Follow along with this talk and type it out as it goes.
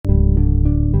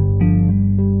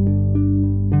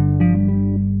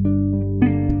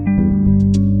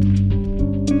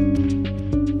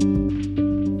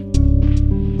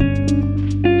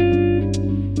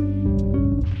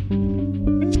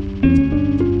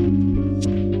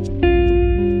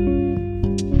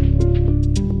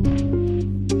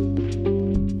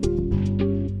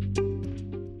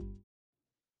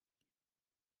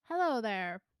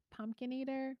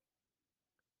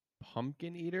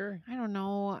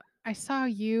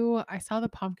I saw the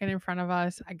pumpkin in front of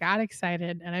us. I got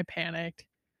excited and I panicked.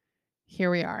 Here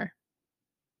we are.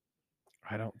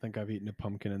 I don't think I've eaten a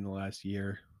pumpkin in the last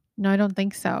year. No, I don't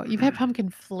think so. You've had pumpkin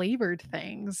flavored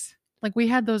things. Like we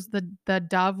had those the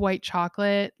Dove white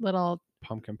chocolate little.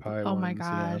 Pumpkin pie Oh my ones,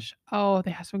 yeah. gosh. Oh,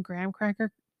 they have some graham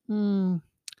cracker. Mm.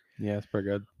 Yeah, it's pretty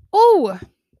good. Oh,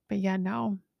 but yeah,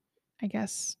 no. I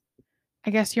guess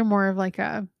you're more of like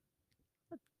a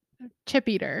chip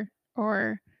eater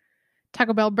or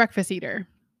Taco Bell breakfast eater.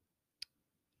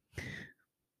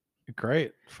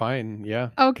 Great. Fine. Yeah.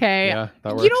 Okay. Yeah, that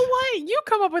You works. know what? You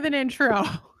come up with an intro.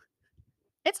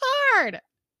 It's hard.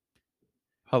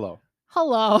 Hello.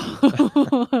 Hello.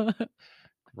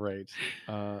 Great.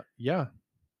 Yeah,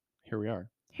 here we are.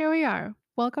 Here we are.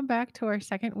 Welcome back to our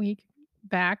second week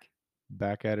back.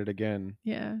 Back at it again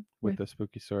Yeah, with the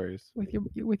spooky stories. with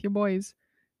your boys,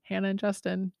 Hannah and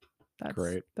Justin.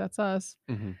 Great. That's us.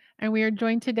 Mm-hmm. And we are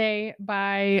joined today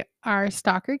by our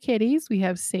stalker kitties. We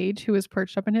have Sage, who is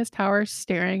perched up in his tower,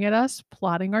 staring at us,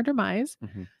 plotting our demise.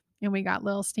 Mm-hmm. And we got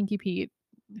little Stinky Pete,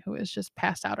 who is just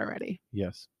passed out already.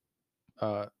 Yes.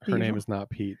 The Her name usual. is not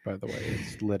Pete, by the way.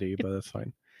 It's Liddy, but that's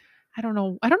fine. I don't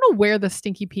know where the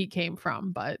Stinky Pete came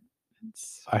from, but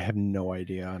I have no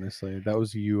idea, honestly. That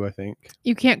was you, I think.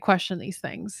 you can't question these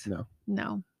things. No.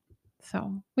 No.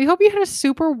 So we hope you had a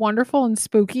super wonderful and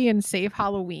spooky and safe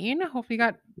Halloween. Hope you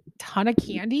got a ton of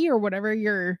candy or whatever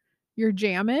your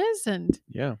jam is, and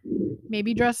Yeah.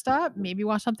 maybe dressed up, maybe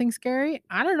watched something scary.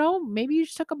 I don't know. Maybe you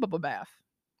just took a bubble bath.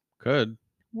 Good.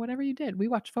 Whatever you did. We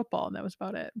watched football and that was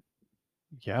about it.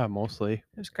 Yeah, mostly.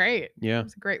 It was great. Yeah. It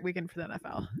was a great weekend for the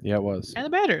NFL. Yeah, it was. And the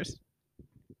Badgers.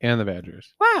 And the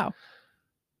Badgers. Wow.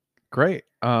 Great.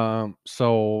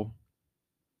 So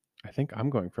I think I'm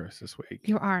going first this week.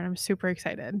 You are, and I'm super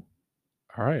excited.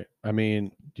 All right. I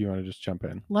mean, do you want to just jump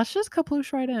in? Let's just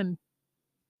kaploosh right in.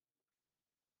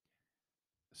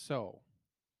 So,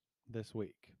 this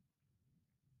week,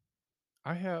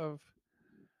 I have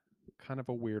kind of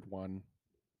a weird one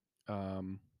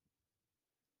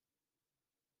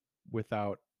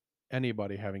without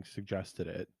anybody having suggested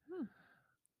it.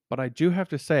 But I do have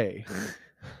to say,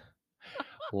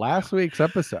 last week's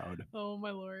episode Oh,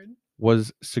 my Lord.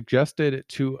 was suggested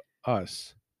to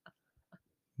us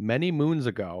many moons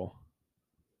ago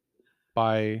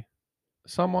by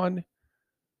someone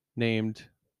named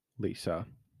Lisa,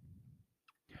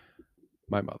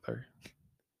 my mother.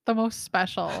 The most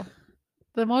special,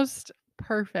 the most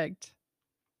perfect,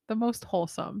 the most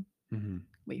wholesome Mm-hmm.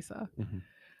 Lisa. Mm-hmm.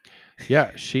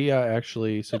 Yeah, she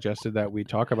actually suggested that we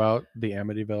talk about the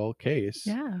Amityville case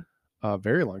Yeah. a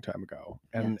very long time ago.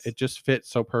 And Yes. it just fits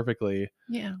so perfectly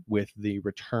Yeah. with the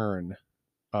return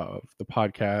of the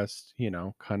podcast,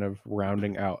 kind of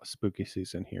rounding out spooky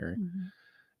season here.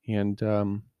 Mm-hmm.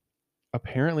 And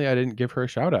apparently I didn't give her a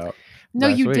shout out. No,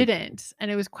 last you week. didn't.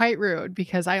 And it was quite rude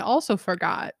because I also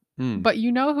forgot. But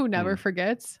you know who never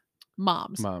forgets?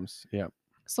 Moms. Yeah.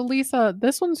 So, Lisa,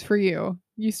 this one's for you,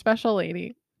 you special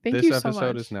lady. Thank This you so much.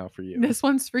 episode is now for you. This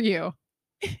one's for you.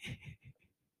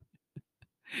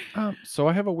 So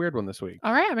I have a weird one this week.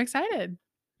 All right, I'm excited.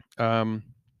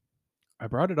 I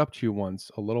brought it up to you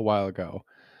once a little while ago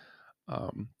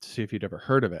to see if you'd ever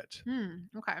heard of it.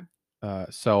 Okay.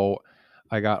 So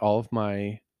I got all of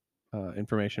my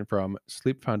information from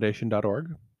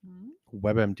sleepfoundation.org,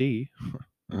 WebMD,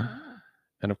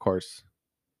 and of course,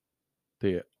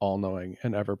 the all-knowing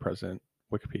and ever-present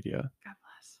Wikipedia. God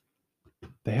bless.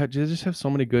 They just have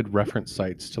so many good reference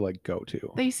sites to like go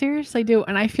to. They seriously do.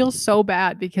 And I feel so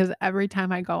bad because every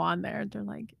time I go on there, they're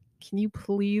like, can you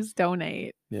please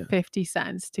donate 50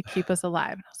 cents to keep us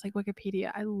alive? And I was like,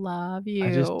 Wikipedia, I love you.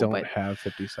 I just don't have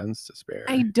 50 cents to spare.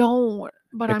 I don't,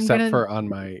 but except for on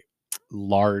my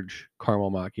large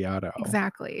caramel macchiato.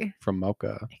 Exactly. From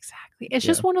Mocha. Exactly. It's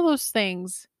just one of those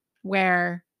things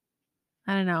where,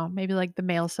 I don't know, maybe like the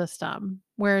mail system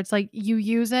where it's like you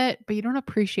use it, but you don't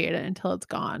appreciate it until it's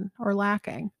gone or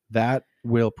lacking. That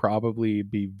will probably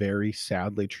be very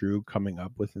sadly true coming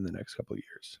up within the next couple of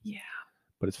years. Yeah.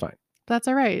 But it's fine. That's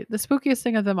all right. The spookiest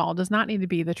thing of them all does not need to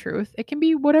be the truth. It can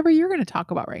be whatever you're going to talk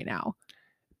about right now.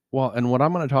 Well, and what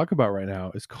I'm going to talk about right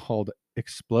now is called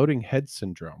exploding head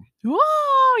syndrome.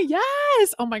 Oh,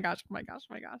 yes. Oh my gosh. Oh my gosh.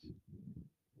 Oh my gosh.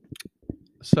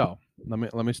 So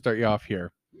let me start you off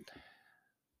here.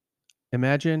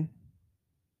 Imagine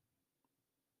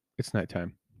it's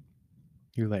nighttime.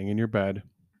 You're laying in your bed.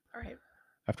 All right.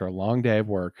 After a long day of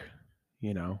work,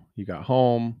 you got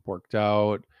home, worked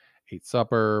out, ate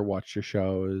supper, watched your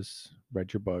shows,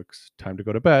 read your books, time to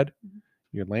go to bed. Mm-hmm.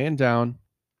 You're laying down,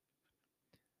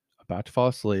 about to fall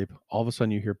asleep. All of a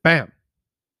sudden you hear, bam,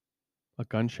 a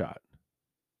gunshot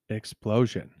An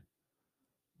explosion.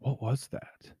 What was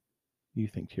that? You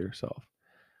think to yourself.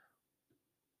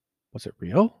 Was it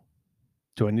real?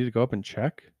 Do I need to go up and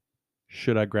check?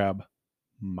 Should I grab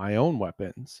my own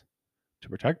weapons to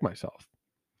protect myself?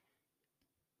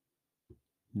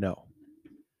 No.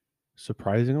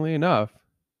 Surprisingly enough,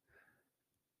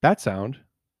 that sound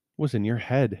was in your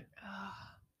head. Ugh.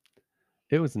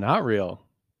 It was not real.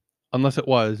 Unless it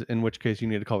was, in which case you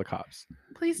need to call the cops.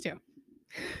 Please do.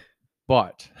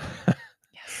 But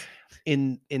Yes.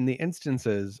 in the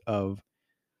instances of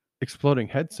exploding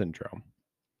head syndrome,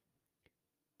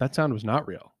 that sound was not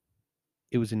real.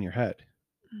 It was in your head.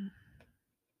 Mm.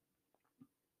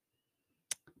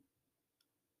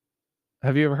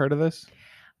 Have you ever heard of this?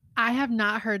 I have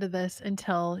not heard of this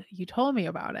until you told me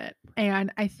about it.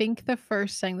 And I think the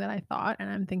first thing that I thought, and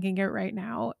I'm thinking it right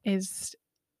now, is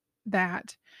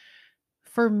that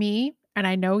for me, and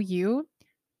I know you,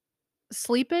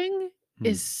 sleeping Hmm.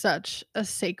 is such a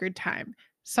sacred time.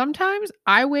 Sometimes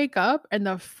I wake up and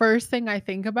the first thing I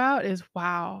think about is,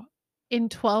 wow, in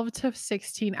 12 to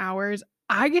 16 hours,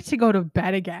 I get to go to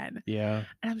bed again. Yeah.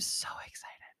 And I'm so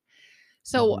excited.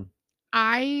 So Hmm.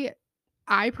 I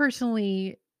I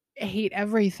personally hate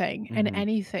everything and Hmm.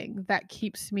 anything that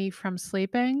keeps me from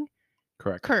sleeping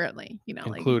Correct. currently, like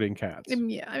Including cats.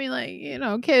 yeah, I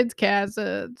mean, kids, cats,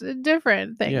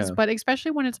 different things, Yeah. but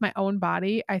especially when it's my own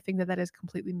body, I think that that is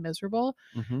completely miserable.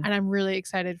 Hmm. And I'm really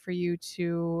excited for you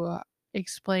to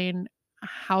explain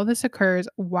how this occurs,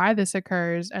 why this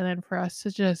occurs, and then for us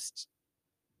to just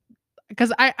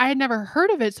because I had never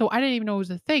heard of it, so I didn't even know it was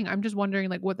a thing. I'm just wondering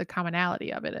like what the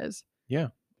commonality of it is. Yeah.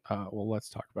 Well, let's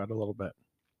talk about it a little bit.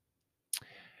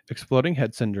 Exploding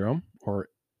head syndrome, or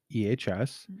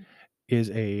EHS, Mm, is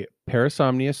a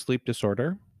parasomnia sleep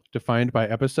disorder defined by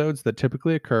episodes that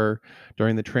typically occur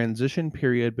during the transition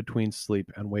period between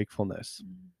sleep and wakefulness.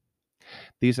 mm,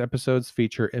 These episodes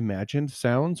feature imagined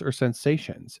sounds or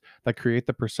sensations that create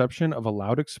the perception of a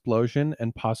loud explosion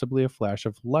and possibly a flash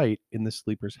of light in the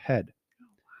sleeper's head.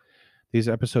 These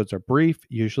episodes are brief,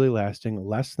 usually lasting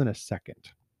less than a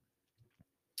second.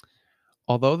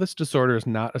 Although this disorder is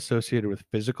not associated with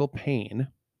physical pain,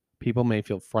 people may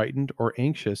feel frightened or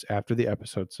anxious after the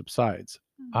episode subsides.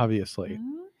 mm, Obviously,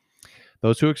 mm.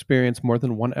 those who experience more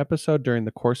than one episode during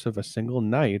the course of a single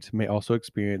night may also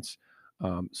experience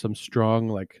some strong,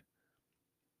 like,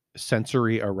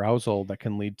 sensory arousal that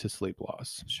can lead to sleep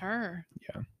loss. Sure.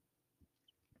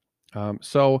 Yeah.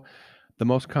 So, the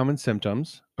most common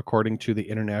symptoms, according to the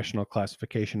International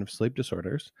Classification of Sleep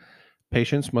Disorders,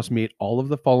 patients must meet all of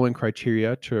the following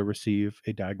criteria to receive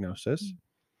a diagnosis.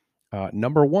 Mm,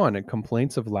 Number one,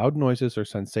 complaints of loud noises or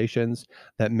sensations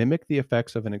that mimic the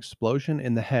effects of an explosion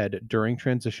in the head during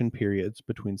transition periods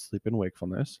between sleep and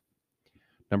wakefulness.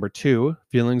 Number two,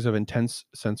 feelings of intense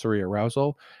sensory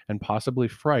arousal and possibly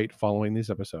fright following these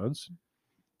episodes.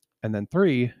 And then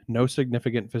three, no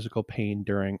significant physical pain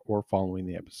during or following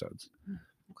the episodes. mm.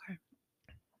 Okay.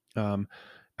 Um,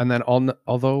 and then,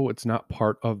 although it's not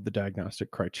part of the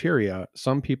diagnostic criteria,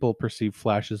 some people perceive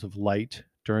flashes of light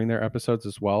during their episodes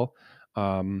as well.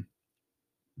 Um,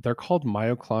 they're called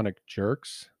myoclonic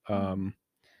jerks, Mm.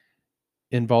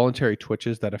 involuntary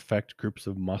twitches that affect groups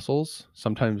of muscles.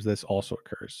 Sometimes this also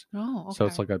occurs. Oh, So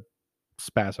it's okay. like a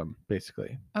spasm,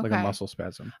 basically, like a Okay. muscle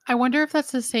spasm. I wonder if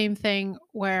that's the same thing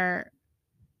where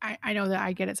I know that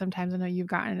I get it sometimes. I know you've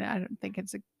gotten it. I don't think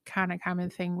it's a kind of common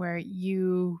thing where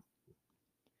you,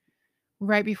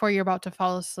 right before you're about to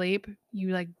fall asleep, you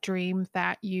like dream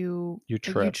that You you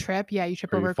trip trip. Yeah, you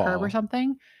trip or you over a curb or fall.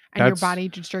 something, and your That's body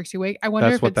just jerks you awake. I wonder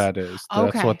that's if what it's that is.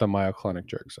 That's what okay. the myoclonic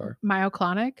jerks are.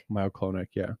 Myoclonic. Myoclonic,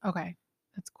 yeah. Okay,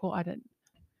 that's cool. I didn't.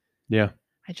 Yeah.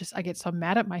 I get so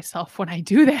mad at myself when I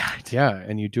do that. Yeah,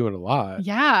 and you do it a lot.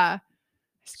 Yeah, I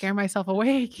scare myself It's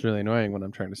awake. really annoying when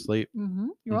I'm trying to sleep. You're Mhm.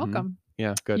 welcome.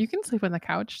 Yeah, good. You can sleep on the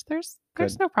couch. There's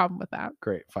Good. no problem with that.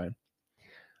 Great, fine.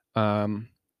 Um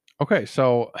okay,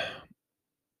 so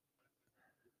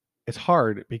it's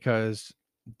hard because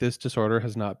this disorder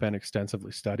has not been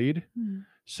extensively studied. Mm.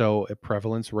 So a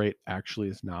prevalence rate actually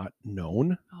is not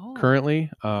known Oh,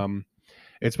 currently.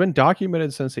 It's been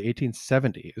documented since the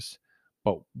 1870s,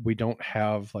 but we don't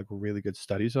have like really good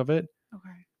studies of it.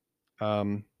 okay.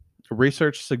 Um,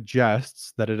 research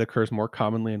suggests that it occurs more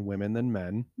commonly in women than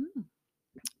men. Mm.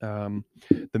 Um,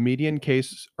 the median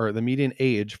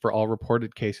age for all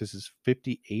reported cases is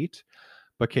 58,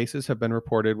 but cases have been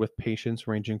reported with patients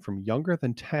ranging from younger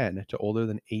than 10 to older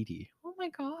than 80. Oh my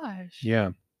gosh.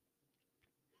 Yeah.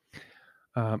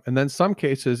 And then some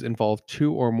cases involve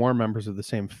two or more members of the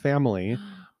same family,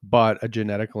 but a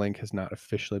genetic link has not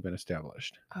officially been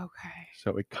established. Okay.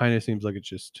 So it kind of seems like it's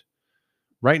just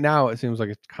Right now, it seems like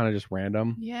it's kind of just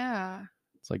random. Yeah.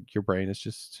 It's like your brain is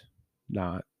just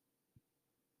not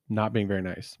being very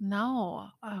nice. No.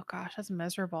 Oh gosh, that's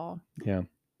miserable. Yeah.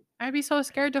 I'd be so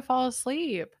scared to fall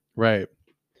asleep. Right.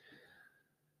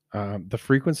 The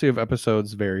frequency of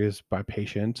episodes varies by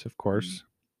patient, of Mm. course.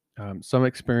 Some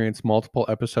experience multiple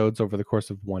episodes over the course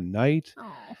of one night.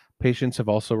 Oh. Patients have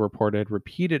also reported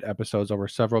repeated episodes over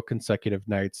several consecutive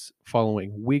nights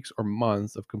following weeks or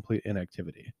months of complete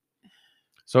inactivity.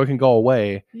 So it can go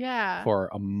away Yeah. for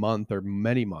a month or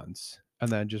many months,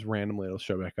 and then just randomly it'll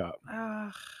show back up.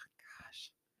 Oh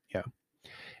gosh. Yeah.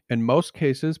 In most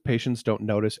cases, patients don't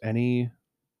notice any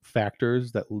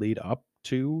factors that lead up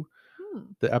to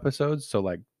Hmm. the episodes. So,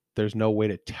 like, there's no way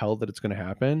to tell that it's going to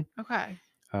happen. Okay.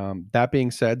 That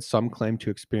being said, some claim to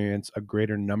experience a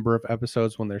greater number of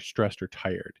episodes when they're stressed or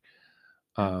tired.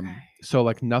 Okay. So,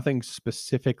 like, nothing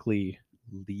specifically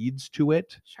leads to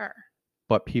it, Sure.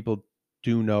 but people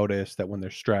do notice that when they're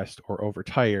stressed or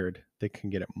overtired, they can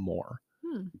get it more,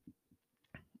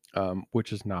 Hmm.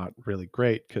 which is not really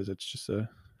great because it's just a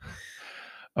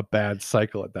bad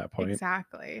cycle at that point.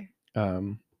 Exactly.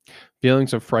 Um,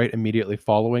 Feelings of fright immediately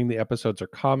following the episodes are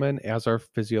common, as are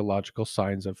physiological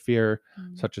signs of fear,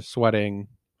 Mm. such as sweating,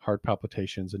 heart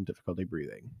palpitations, and difficulty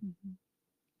breathing. Mhm.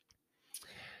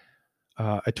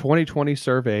 A 2020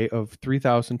 survey of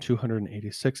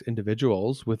 3,286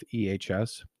 individuals with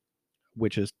EHS,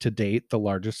 which is to date the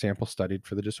largest sample studied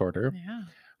for the disorder, Yeah.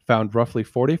 found roughly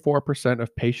 44%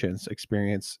 of patients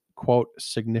experience, quote,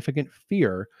 significant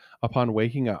fear upon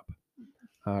waking up.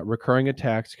 Recurring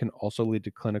attacks can also lead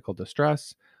to clinical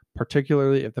distress,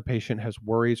 particularly if the patient has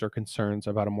worries or concerns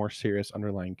about a more serious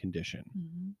underlying condition.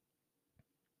 Mhm.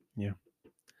 Yeah.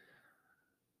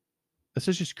 This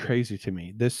is just crazy to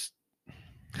me. This,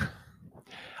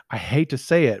 I hate to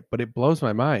say it, but it blows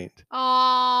my mind.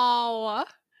 Oh,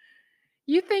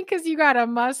 you think because you got a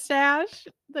mustache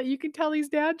that you can tell these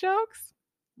dad jokes?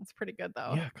 That's pretty good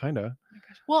though. Yeah, kind of. My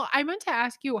gosh. Well, I meant to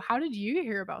ask you, how did you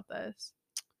hear about this?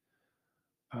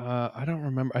 I don't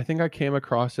remember. I think I came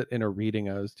across it in a reading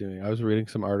I was doing. I was reading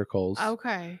some articles,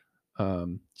 Okay.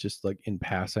 just like in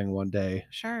passing one day that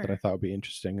I Sure. thought would be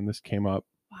interesting, and this came up.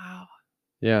 Wow.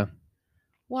 Yeah.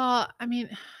 Well, I mean,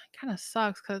 it kind of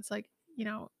sucks because it's like,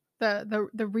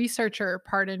 the researcher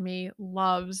part in me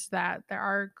loves that there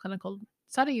are clinical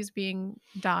studies being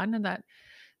done and that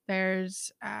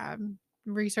there's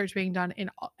research being done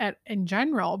in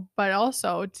general, but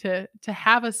also to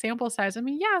have a sample size. I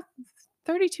mean, yeah,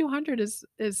 3,200 is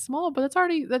small, but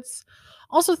that's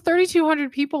also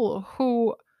 3,200 people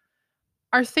who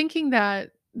are thinking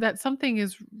that something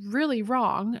is really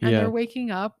wrong and Yeah. they're waking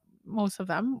up, most of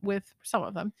them, with some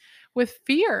of them with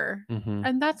fear, Hmm.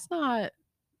 and that's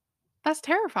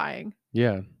terrifying.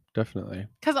 Yeah. Definitely.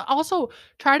 Because also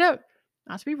try to,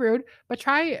 not to be rude, but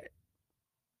try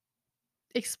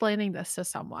explaining this to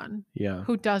someone Yeah.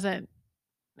 who doesn't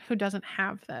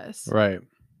have this, Right.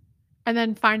 and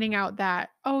then finding out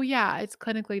that, oh yeah, it's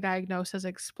clinically diagnosed as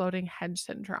exploding head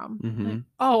syndrome. Like, Hmm.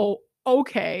 oh,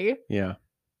 okay. Yeah.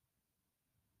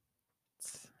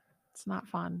 It's, it's not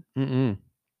fun. Mm-mm.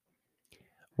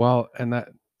 Well, and that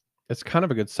it's kind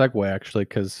of a good segue actually,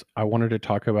 because I wanted to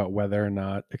talk about whether or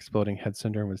not exploding head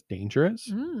syndrome was dangerous.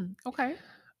 Okay.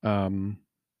 Um,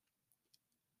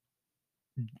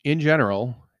 in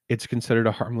general, it's considered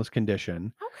a harmless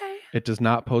condition. Okay. It does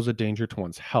not pose a danger to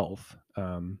one's health.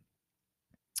 In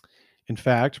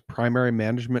fact, primary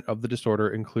management of the disorder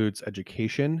includes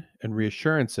education and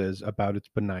reassurances about its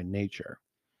benign nature.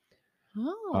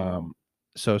 Oh. Um,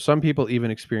 so some people even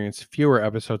experience fewer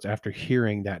episodes after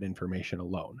hearing that information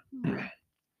alone.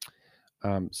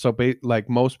 Hmm. Like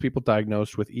most people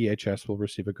diagnosed with EHS will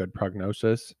receive a good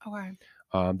prognosis. Okay.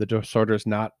 The disorder is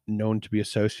not known to be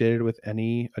associated with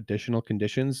any additional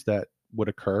conditions that would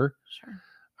occur. Sure.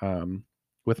 Um,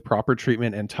 with proper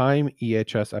treatment and time,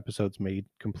 EHS episodes may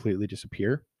completely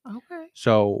disappear. Okay.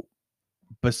 So,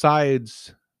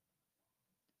 besides,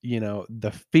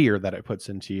 the fear that it puts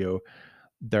into you,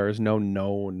 there is no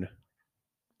known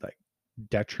like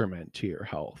detriment to your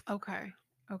health. Okay.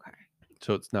 Okay.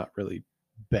 So it's not really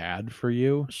bad for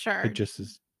you. It Sure. just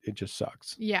is. It just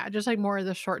sucks. Yeah, just like more of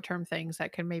the short-term things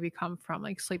that can maybe come from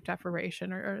like sleep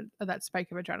deprivation or that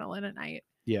spike of adrenaline at night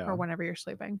or Yeah. whenever you're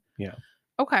sleeping. Yeah.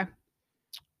 Okay.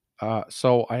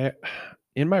 So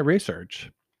in my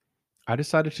research, I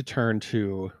decided to turn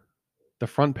to the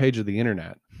front page of the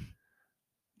internet,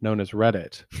 known as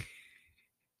Reddit.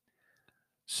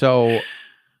 So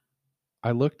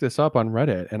I looked this up on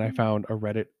Reddit, and I found a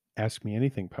Reddit Ask Me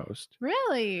Anything post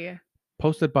Really?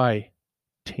 posted by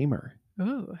Tamer.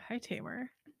 Ooh, hi Tamer.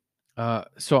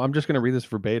 So I'm just going to read this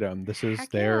verbatim. This is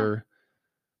Heck yeah. their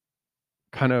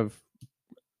kind of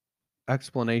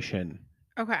explanation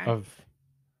Okay. of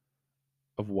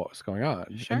what was going on,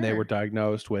 and they were Sure.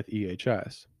 diagnosed with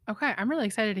EHS. Okay. I'm really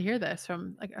excited to hear this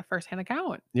from like a firsthand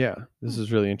account. Yeah, this Hmm.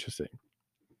 is really interesting.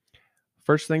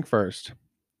 First thing first,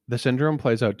 the syndrome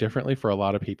plays out differently for a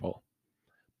lot of people.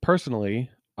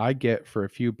 Personally, I get for a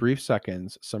few brief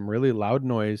seconds some really loud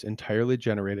noise entirely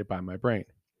generated by my brain.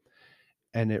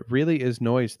 And it really is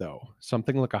noise, though,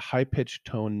 something like a high pitched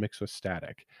tone mixed with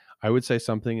static. I would say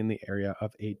something in the area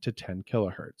of 8 to 10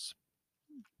 kilohertz.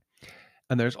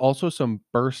 And there's also some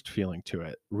burst feeling to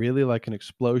it, really like an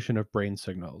explosion of brain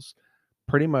signals.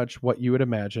 Pretty much what you would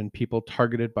imagine people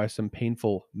targeted by some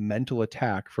painful mental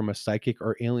attack from a psychic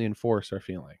or alien force are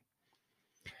feeling.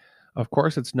 Of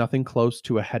course, it's nothing close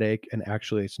to a headache, and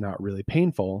actually, it's not really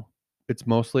painful. It's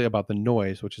mostly about the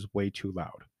noise, which is way too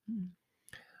loud. Mm.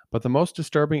 But the most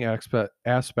disturbing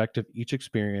aspect of each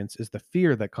experience is the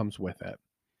fear that comes with it.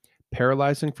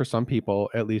 Paralyzing for some people,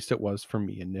 at least it was for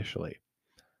me initially.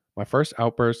 My first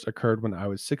outburst occurred when I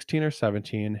was 16 or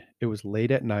 17. It was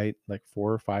late at night, like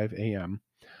 4 or 5 a.m.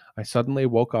 I suddenly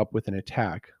woke up with an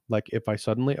attack, like if I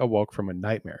suddenly awoke from a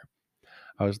nightmare.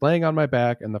 I was laying on my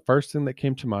back, and the first thing that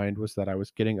came to mind was that I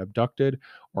was getting abducted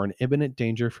or in imminent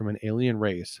danger from an alien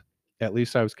race. At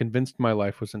least I was convinced my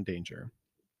life was in danger.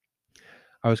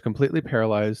 I was completely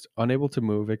paralyzed, unable to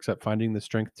move except finding the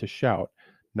strength to shout,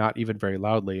 not even very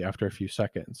loudly, after a few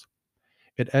seconds.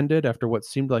 It ended after what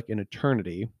seemed like an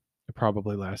eternity. It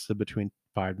probably lasted between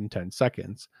 5 and 10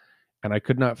 seconds, and I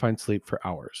could not find sleep for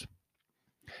hours.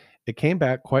 It came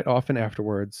back quite often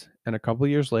afterwards, and a couple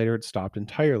years later it stopped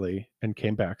entirely and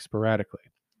came back sporadically.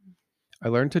 I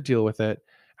learned to deal with it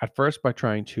at first by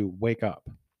trying to wake up.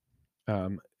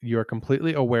 You are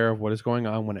completely aware of what is going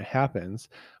on when it happens,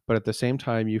 but at the same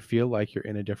time, you feel like you're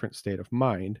in a different state of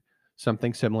mind,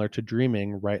 something similar to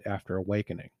dreaming right after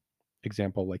awakening.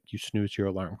 Example, like you snooze your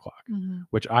alarm clock, Mhm.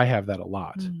 which I have that a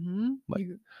lot. Mhm. Like,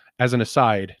 You as an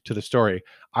aside to the story,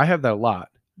 I have that a lot.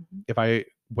 Mhm. If I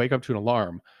wake up to an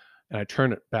alarm and I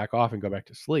turn it back off and go back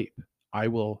to sleep, I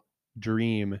will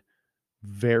dream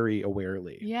very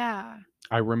awarely. Yeah.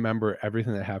 I remember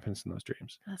everything that happens in those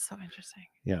dreams. That's so interesting.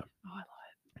 Yeah. Oh, I love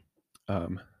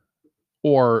Um,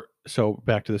 or so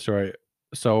back to the story.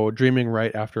 So dreaming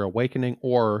right after awakening,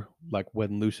 or like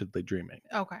when lucidly dreaming.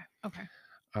 it. Okay. Okay.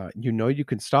 You know you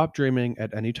can stop dreaming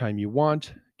at any time you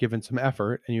want, given some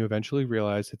effort, and you eventually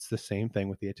realize it's the same thing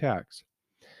with the attacks.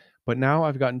 But now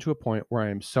I've gotten to a point where I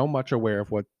am so much aware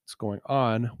of what's going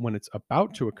on when it's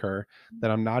about to occur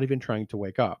that I'm not even trying to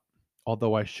wake up.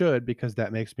 Although I should, because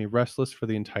that makes me restless for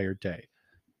the entire day.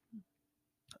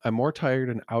 I'm more tired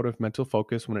and out of mental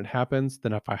focus when it happens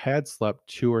than if I had slept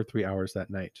 2 or 3 hours that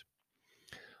night.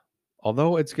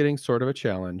 Although it's getting sort of a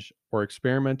challenge, we're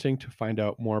experimenting to find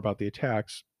out more about the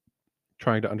attacks,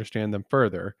 trying to understand them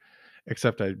further,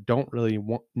 except I don't really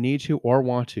need to or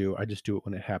want to, I just do it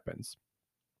when it happens.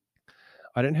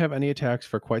 I didn't have any attacks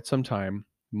for quite some time,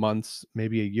 months,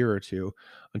 maybe a year or two,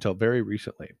 until very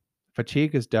recently.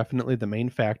 Fatigue is definitely the main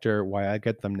factor why I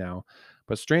get them now,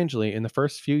 but strangely, in the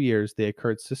first few years, they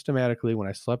occurred systematically when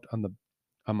I slept on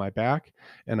my back,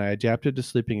 and I adapted to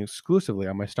sleeping exclusively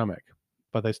on my stomach.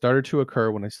 But they started to occur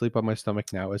when I sleep on my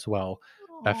stomach now as well.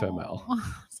 FML.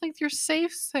 Oh, it's like your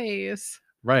safe space.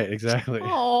 Right, exactly.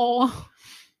 Oh.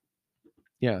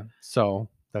 Yeah. So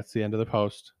that's the end of the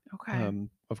post. Okay.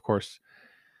 Of course,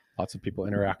 lots of people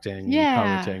interacting and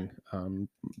Yeah. commenting,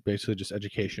 basically just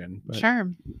education. But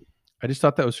Sure. I just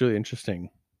thought that was really interesting.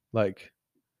 Like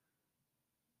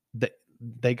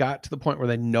they got to the point where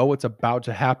they know what's about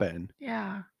to happen,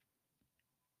 Yeah.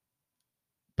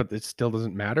 but it still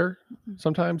doesn't matter Mhm.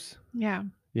 sometimes. Yeah.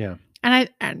 Yeah.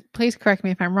 And please correct me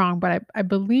if I'm wrong, but I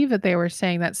believe that they were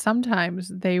saying that sometimes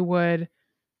they would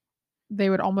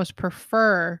almost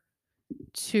prefer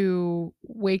to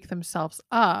wake themselves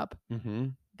up Hmm.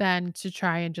 than to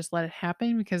try and just let it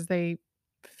happen because they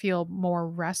feel more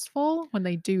restful when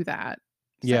they do that.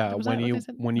 Yeah. Was When that what they you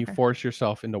said? when you Okay. force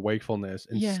yourself into wakefulness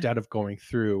Yeah. instead of going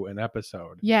through an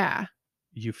episode, Yeah.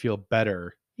 you feel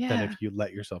better than Yeah. if you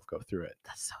let yourself go through it.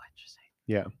 That's so interesting.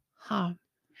 Yeah. Huh.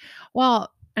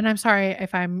 Well, and I'm sorry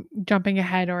if I'm jumping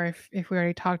ahead or if we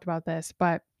already talked about this,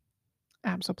 but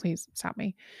so please stop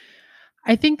me.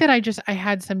 I think that I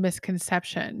had some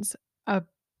misconceptions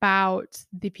about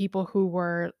the people who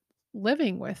were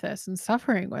living with this and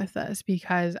suffering with this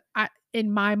because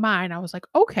in my mind I was like,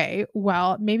 okay,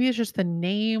 well, maybe it's just the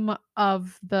name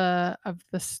of the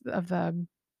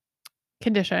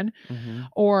condition Hmm.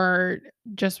 or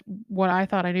just what I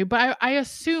thought I knew. But I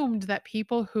assumed that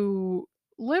people who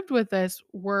lived with this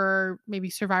were maybe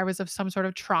survivors of some sort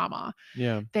of trauma.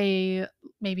 Yeah. They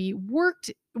maybe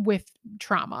worked with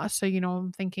trauma. So,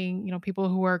 I'm thinking, people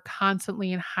who are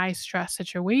constantly in high stress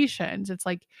situations, it's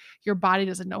like your body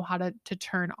doesn't know how to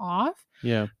turn off.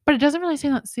 Yeah. But it doesn't really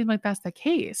seem like that's the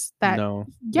case. That, No,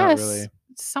 not yes, really.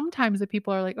 sometimes the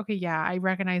people are like, okay, yeah, I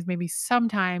recognize maybe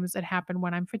sometimes it happened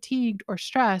when I'm fatigued or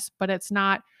stressed, but it's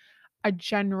not a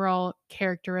general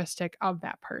characteristic of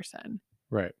that person,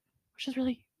 Right. which is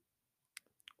really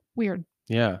weird.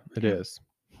 Yeah, it Yeah. is.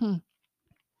 Hmm.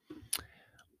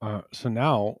 So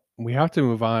now we have to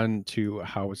move on to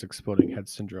how is exploding head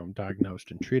syndrome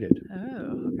diagnosed and treated.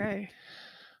 Oh, okay.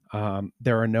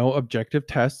 There are no objective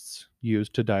tests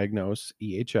used to diagnose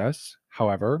EHS.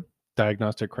 However,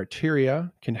 diagnostic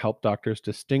criteria can help doctors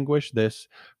distinguish this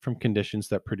from conditions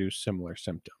that produce similar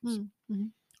symptoms. Hmm.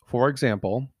 Mhm. For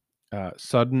example,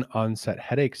 sudden onset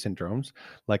headache syndromes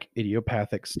like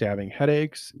idiopathic stabbing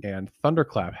headaches and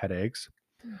thunderclap headaches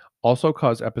Mm. also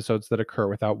cause episodes that occur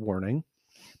without warning.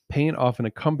 Pain often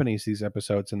accompanies these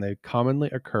episodes and they commonly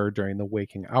occur during the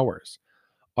waking hours.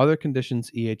 Other conditions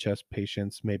EHS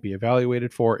patients may be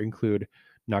evaluated for include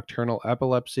nocturnal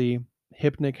epilepsy,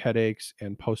 hypnic headaches,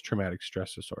 and post traumatic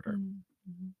stress disorder. Mm.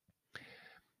 Mhm.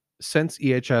 Since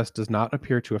EHS does not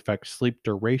appear to affect sleep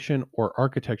duration or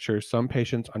architecture, some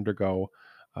patients undergo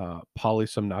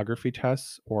polysomnography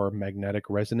tests or magnetic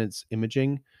resonance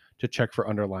imaging to check for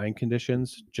underlying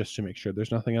conditions just to make sure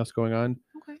there's nothing else going on.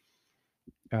 Okay.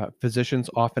 Physicians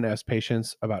often ask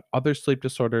patients about other sleep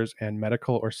disorders and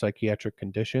medical or psychiatric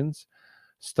conditions.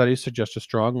 Studies suggest a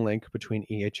strong link between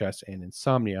EHS and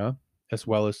insomnia, as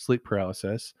well as sleep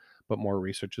paralysis, but more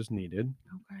research is needed.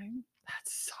 Okay. That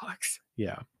sucks.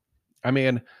 Yeah. I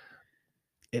mean,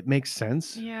 it makes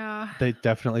sense. Yeah. They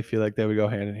definitely feel like they would go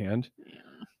hand in hand. Yeah.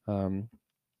 Um,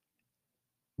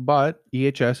 but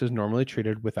EHS is normally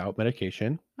treated without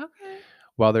medication. Okay.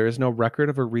 While there is no record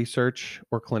of a research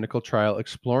or clinical trial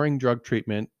exploring drug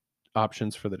treatment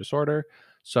options for the disorder,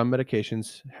 some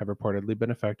medications have reportedly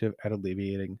been effective at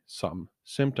alleviating some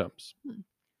symptoms. Hmm.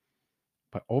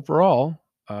 But overall,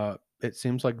 it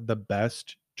seems like the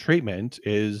best treatment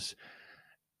is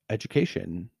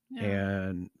education Yeah.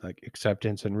 and like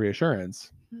acceptance and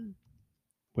reassurance, Hmm.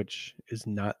 which is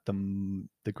not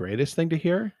the greatest thing to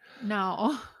hear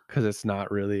No. because it's not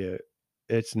really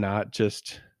it's not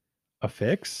just a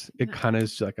fix. It kind of No.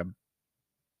 is like a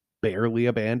barely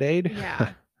a band-aid.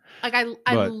 Yeah. Like I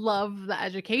But love the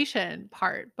education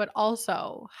part, but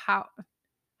also how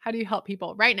do you help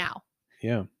people right now?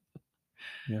 yeah,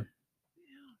 yeah.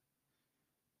 Yeah.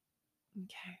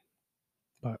 Okay.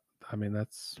 But I mean,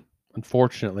 that's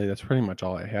unfortunately that's pretty much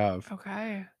all I have.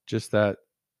 Okay. Just that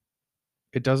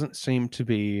it doesn't seem to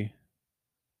be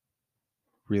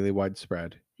really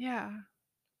widespread. Yeah.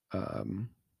 Um,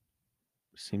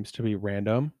 seems to be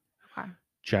random. Okay.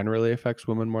 Generally affects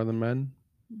women more than men,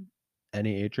 Mm.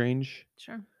 any age range.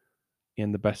 Sure.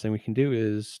 And the best thing we can do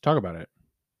is talk about it.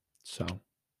 So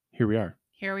here we are.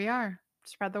 Here we are.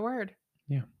 Spread the word.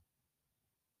 Yeah.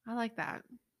 I like that.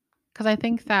 Because I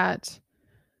think that,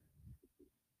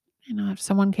 if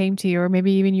someone came to you or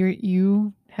maybe even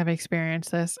you have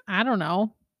experienced this, I don't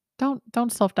know.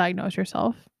 Don't self-diagnose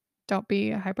yourself. Don't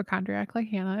be a hypochondriac like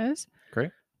Hannah is.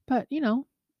 Great. But, do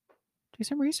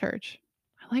some research.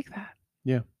 I like that.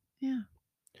 Yeah. Yeah.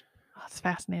 Oh, that's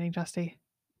fascinating, Justy.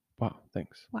 Wow.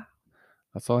 Thanks. Wow.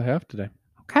 That's all I have today.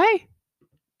 Okay.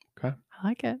 Okay. I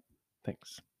like it.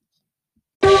 Thanks.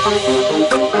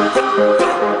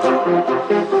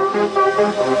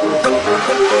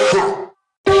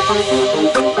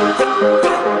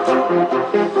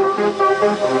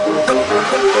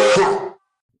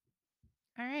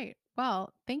 All right.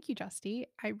 Well, thank you, Justy.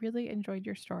 I really enjoyed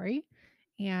your story.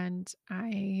 And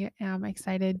I am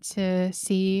excited to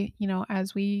see,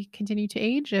 as we continue to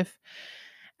age, if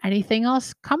anything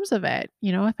else comes of it,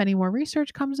 if any more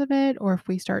research comes of it, or if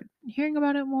we start hearing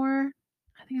about it more.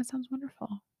 I think it sounds wonderful.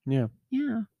 Yeah.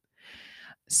 Yeah.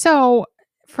 So,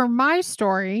 for my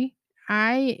story,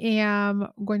 I am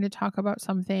going to talk about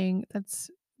something that's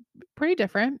pretty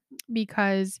different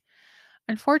because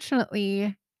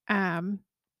unfortunately, um,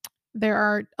 there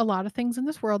are a lot of things in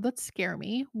this world that scare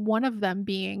me. One of them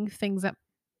being things that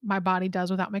my body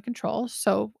does without my control.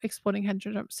 So, exploding head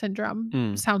syndrome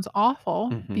Mm. sounds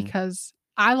awful Hmm. because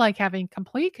I like having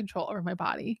complete control over my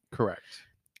body. Correct.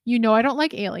 I don't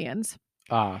like aliens.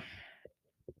 Ah.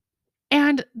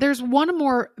 And there's one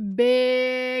more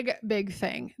big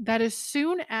thing that as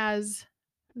soon as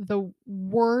the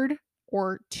word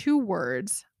or two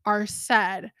words are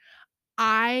said,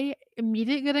 I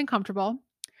immediately get uncomfortable.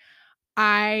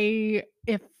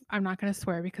 If I'm not going to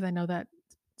swear because I know that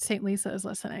St. Lisa is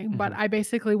listening, but Mhm. I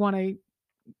basically want to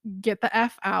get the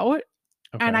F out,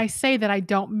 and Okay. I say that I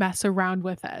don't mess around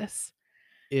with this.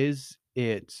 Is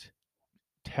it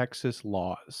Texas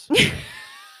laws?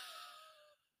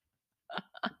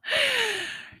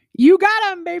 You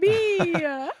got him, baby.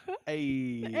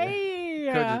 Hey. Go to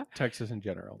Hey. Texas in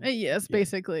general. Yes, Yeah.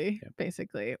 basically. Yeah.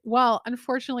 Basically. Well,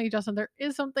 unfortunately, Justin, there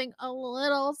is something a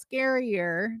little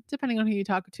scarier, depending on who you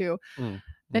talk to, Mm.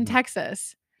 than Mhm.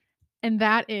 Texas, and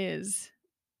that is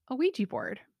a Ouija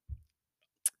board.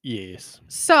 Yes.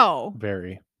 So,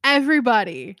 Very,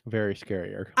 everybody, very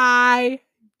scarier. I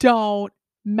don't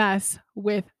mess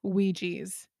with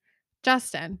Ouijas.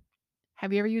 Justin,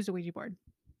 have you ever used a Ouija board?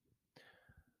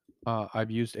 I've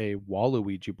used a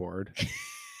Waluigi board.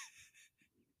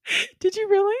 Did you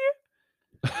really?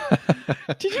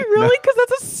 Did you No, really? Because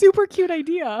that's a super cute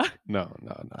idea. no,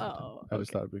 I didn't. Oh, I just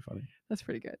okay. thought it'd be funny. That's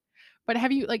pretty good. But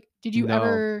have you like did you No,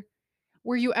 ever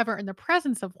were you ever in the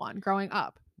presence of one growing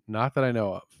up? not that I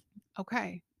know of.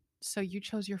 Okay. So you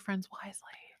chose your friends wisely.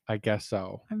 I guess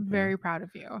so. I'm Yeah. very proud of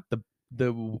you.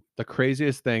 The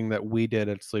craziest thing that we did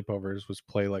at sleepovers was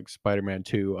play like Spider-Man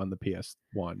 2 on the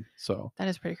PS1. So That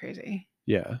is pretty crazy.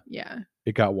 yeah, Yeah.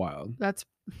 it got wild. That's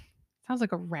sounds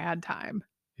like a rad time.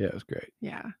 Yeah, it was great.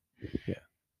 Yeah. Yeah.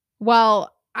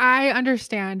 Well, I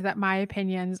understand that my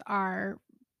opinions are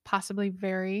possibly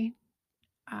very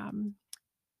um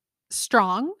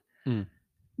strong, Mm.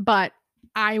 but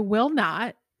I will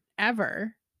not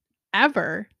ever,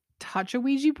 ever touch a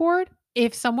Ouija board.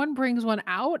 If someone brings one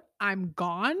out, I'm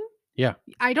gone. Yeah.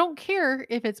 I don't care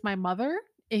if it's my mother.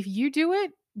 If you do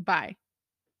it, bye.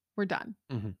 We're done.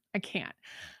 Mhm. I can't.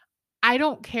 I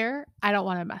don't care. I don't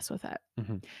want to mess with it.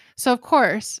 Mhm. So, of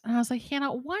course, and I was like,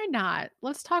 Hannah, why not?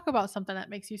 Let's talk about something that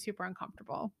makes you super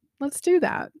uncomfortable. Let's do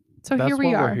that. So, here That's we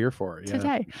what we're are here for. Yeah.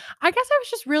 today. I guess I was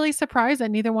just really surprised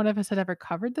that neither one of us had ever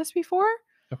covered this before.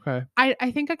 Okay.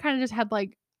 I think I kind of just had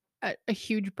like a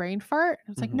huge brain fart.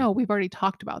 I was like, Mhm. no, we've already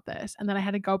talked about this. And then I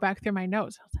had to go back through my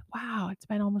notes. I was like, wow, it's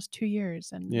been almost 2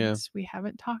 years and Yeah. we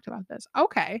haven't talked about this.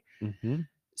 Okay. Mhm.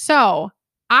 So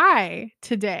I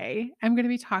today am going to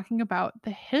be talking about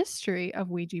the history of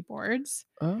Ouija boards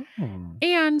Oh.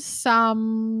 and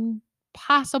some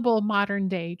possible modern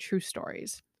day true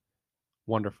stories.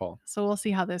 Wonderful. So we'll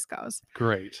see how this goes.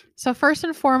 Great. So, first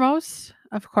and foremost,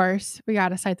 of course, we got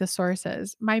to cite the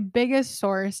sources. My biggest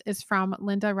source is from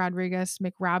Linda Rodriguez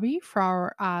McRobbie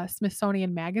for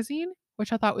Smithsonian Magazine,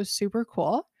 which I thought was super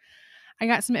cool. I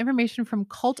got some information from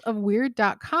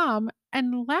cultofweird.com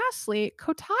and lastly,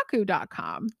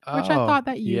 kotaku.com, which I Oh, thought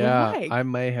that you would yeah. like. I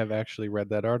may have actually read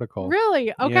that article.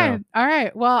 Really? Okay. Yeah. All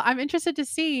right. Well, I'm interested to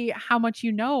see how much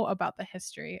you know about the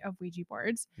history of Ouija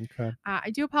boards. Okay. I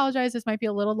do apologize. This might be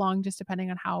a little long just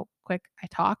depending on how quick I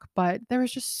talk, but there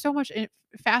was just so much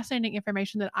fascinating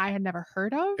information that I had never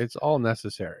heard of. It's all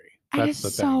necessary. And That's it's the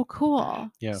thing. so cool.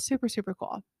 Yeah. Super, super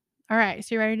cool. All right.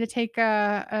 So, you ready to take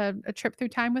a trip through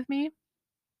time with me?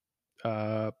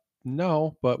 Uh,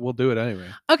 no, but we'll do it anyway.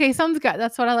 Okay. Sounds good.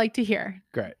 That's what I like to hear.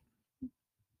 Great.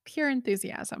 Pure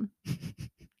enthusiasm.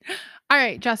 All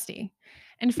right, Justy.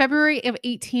 In February of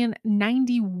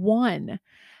 1891,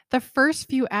 the first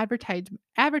few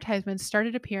advertisements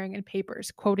started appearing in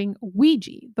papers quoting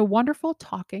Ouija, the wonderful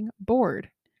talking board.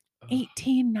 Ugh.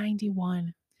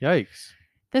 1891. Yikes.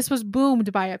 This was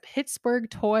boomed by a Pittsburgh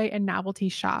toy and novelty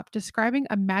shop describing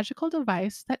a magical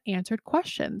device that answered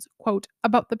questions, quote,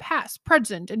 about the past,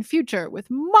 present, and future with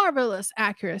marvelous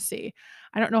accuracy.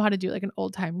 I don't know how to do like an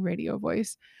old time radio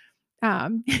voice.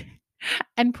 Um,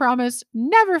 and promised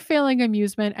never failing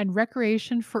amusement and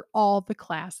recreation for all the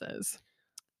classes.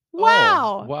 Oh,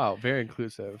 Wow. wow. Very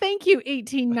inclusive. Thank you,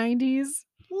 1890s.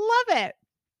 Love it.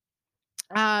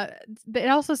 Uh, it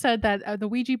also said that the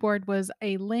Ouija board was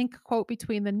a link, quote,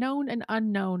 between the known and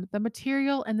unknown, the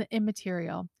material and the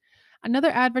immaterial. Another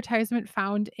advertisement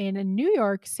found in a New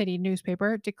York City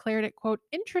newspaper declared it, quote,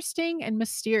 interesting and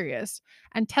mysterious,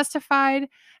 and testified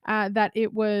that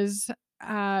it was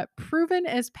proven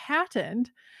as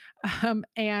patent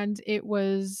and it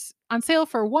was on sale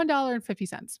for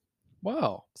 $1.50.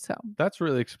 Wow. So That's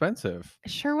really expensive.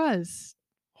 it sure was.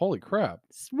 Holy crap.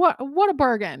 What a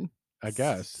bargain. I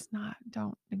guess. It's not,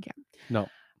 don't again. No.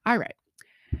 All right.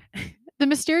 The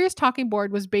mysterious talking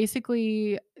board was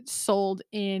basically sold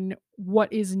in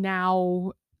what is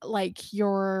now like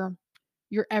your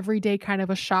everyday kind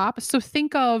of a shop. So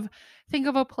think of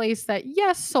a place that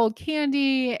yes sold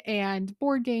candy and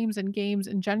board games and games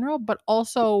in general, but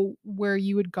also where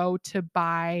you would go to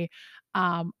buy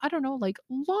I don't know, like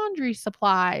laundry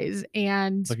supplies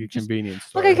and Like a just convenience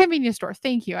like a store. convenience store.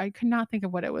 Thank you. I could not think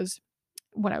of what it was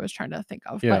what I was trying to think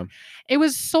of. Yeah. But it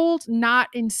was sold not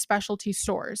in specialty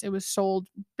stores. It was sold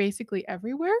basically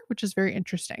everywhere, which is very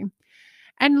interesting.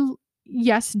 And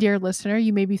yes, dear listener,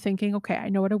 you may be thinking, okay, I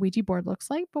know what a Ouija board looks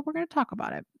like, but we're going to talk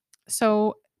about it.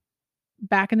 So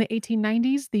back in the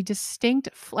 1890s, the distinct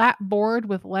flat board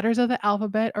with letters of the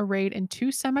alphabet arrayed in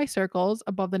two semicircles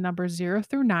above the numbers 0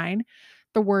 through 9,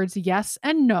 the words yes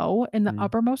and no in the Mm.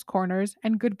 uppermost corners,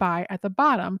 and goodbye at the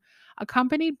bottom,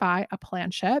 accompanied by a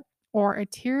planchette or a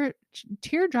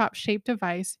teardrop shaped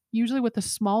device, usually with a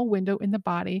small window in the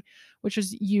body, which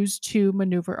is used to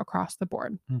maneuver across the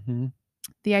board. Mm-hmm.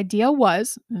 The idea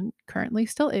was, and currently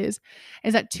still is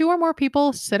that two or more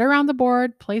people sit around the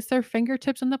board, place their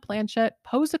fingertips on the planchette,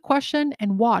 pose a question,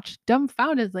 and watch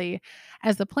dumbfoundedly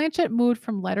as the planchette moved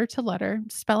from letter to letter,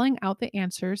 spelling out the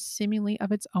answers seemingly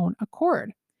of its own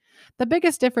accord. The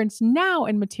biggest difference now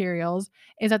in materials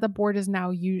is that the board is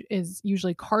now is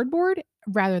usually cardboard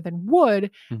rather than wood,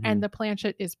 Mm-hmm. and the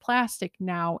planchette is plastic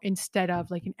now instead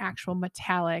of like an actual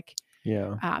metallic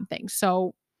Yeah. thing.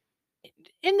 So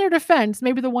in their defense,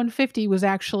 maybe the 150 was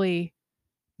actually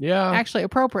Yeah.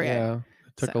 appropriate. Yeah.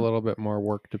 It took a So little bit more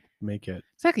work to make it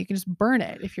exactly, you can just burn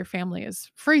it if your family is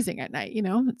freezing at night.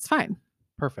 It's fine.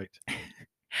 perfect.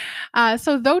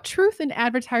 So though truth in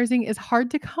advertising is hard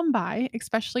to come by,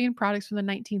 especially in products from the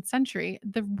 19th century,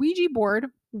 the Ouija board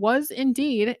was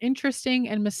indeed interesting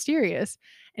and mysterious,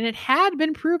 and it had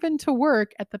been proven to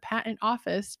work at the patent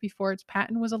office before its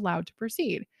patent was allowed to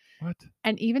proceed. What?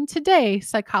 And even today,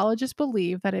 psychologists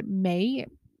believe that it may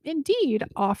indeed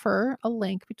offer a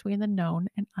link between the known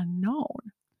and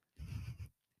unknown.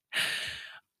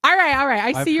 All right, all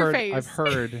right. I see your face.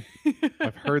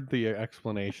 I've heard the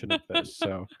explanation of this,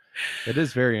 so it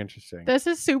is very interesting. This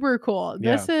is super cool.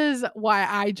 Yeah. This is why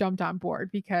I jumped on board,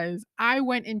 because I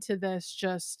went into this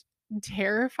just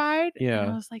terrified. And I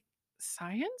Yeah. was like,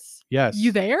 science? Yes.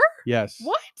 You there? Yes.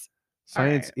 What?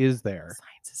 Science right. is there.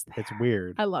 Science is there. It's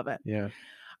weird. I love it. Yeah.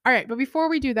 All right. But before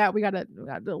we do that, we got to do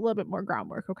a little bit more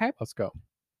groundwork. Okay. Let's go.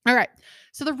 All right.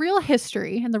 So the real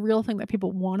history and the real thing that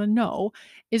people want to know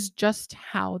is just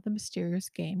how the mysterious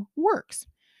game works.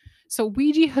 So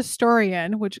Ouija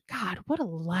historian, which God, what a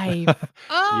life.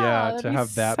 Yeah, to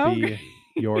have that so be great.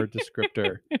 your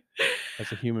descriptor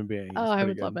as a human being. Oh, I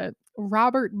would love it.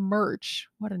 Robert Murch,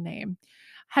 what a name,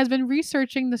 has been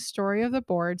researching the story of the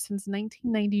board since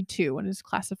 1992 and is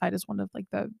classified as one of like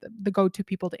the go-to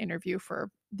people to interview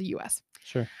for the US.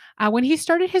 Sure. When he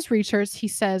started his research, he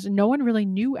says no one really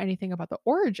knew anything about the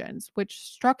origins, which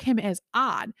struck him as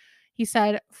odd. He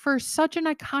said, for such an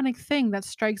iconic thing that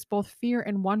strikes both fear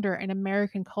and wonder in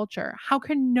American culture, how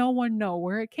can no one know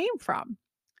where it came from?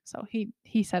 So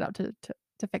he set out to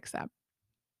fix that.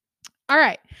 All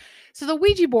right. So the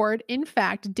Ouija board, in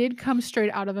fact, did come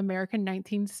straight out of American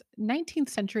 19th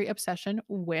century obsession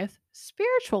with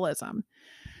spiritualism.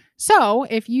 So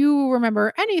if you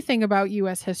remember anything about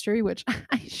US history, which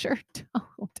I sure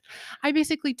don't, I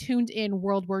basically tuned in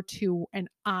World War II and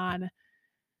on,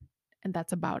 and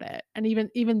that's about it. And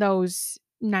even those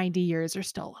 90 years are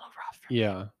still a little rough for me.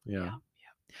 Yeah.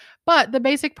 But the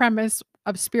basic premise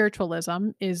of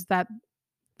spiritualism is that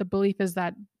the belief is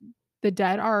that the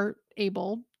dead are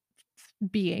able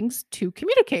beings to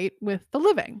communicate with the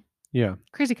living. Yeah.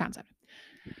 Crazy concept.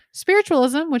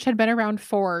 Spiritualism, which had been around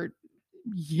for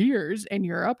years in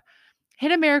Europe,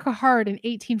 hit America hard in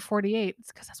 1848.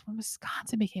 It's because that's when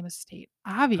Wisconsin became a state,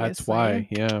 obviously. That's why.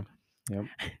 Yeah. Yep.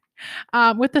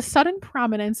 With the sudden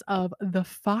prominence of the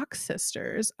Fox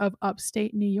sisters of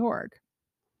upstate New York.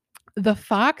 The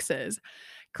Foxes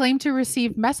claim to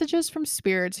receive messages from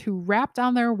spirits who rapped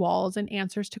on their walls in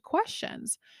answers to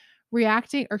questions,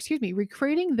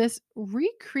 recreating this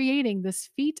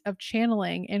feat of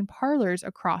channeling in parlors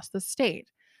across the state.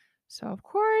 So of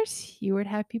course you would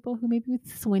have people who maybe would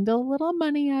swindle a little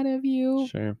money out of you,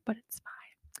 Sure. but it's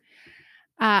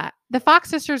fine. The Fox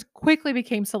sisters quickly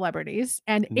became celebrities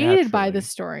and aided by the Naturally.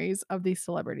 stories of these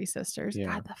celebrity sisters. Yeah.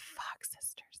 God, the Fox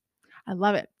sisters. I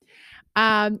love it.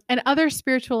 And other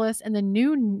spiritualists in the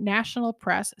new national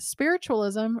press,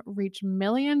 spiritualism reached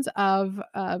millions of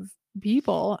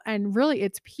people and really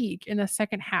its peak in the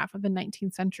second half of the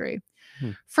 19th century.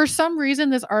 For some reason,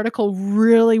 this article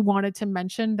really wanted to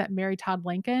mention that Mary Todd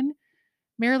Lincoln.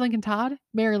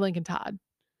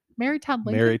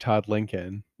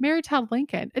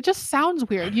 It just sounds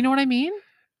weird. You know what I mean?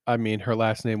 I mean, her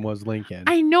last name was Lincoln.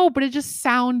 I know, but it just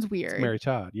sounds weird. It's Mary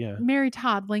Todd, yeah. Mary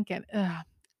Todd Lincoln. Ugh.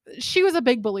 She was a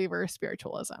big believer of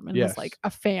spiritualism and was like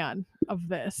a fan of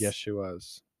this. Yes, she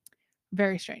was.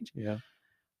 Very strange. Yeah.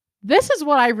 This is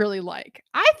what I really like.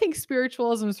 I think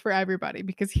spiritualism is for everybody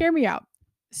because hear me out.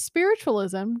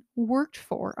 spiritualism worked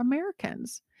for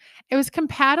Americans. It was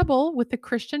compatible with the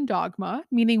Christian dogma,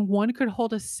 meaning one could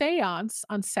hold a seance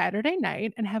on Saturday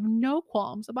night and have no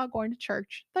qualms about going to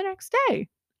church the next day.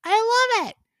 I love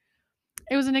it.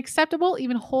 It was an acceptable,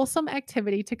 even wholesome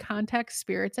activity to contact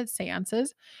spirits at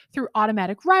seances through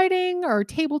automatic writing or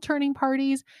table turning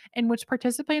parties, in which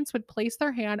participants would place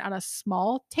their hand on a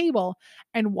small table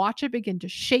and watch it begin to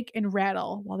shake and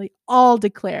rattle while they all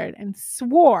declared and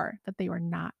swore that they were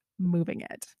not moving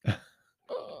it.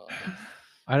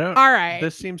 I don't. All right,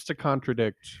 This seems to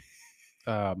contradict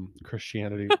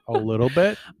Christianity a little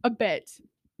bit. a bit.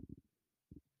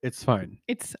 It's fine.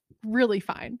 It's really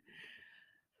fine.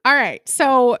 All right.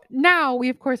 So now we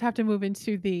of course have to move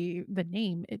into the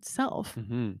name itself.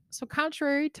 Mm-hmm. So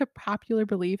contrary to popular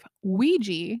belief,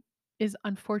 Ouija is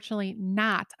unfortunately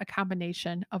not a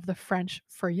combination of the French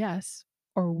for yes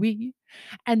or oui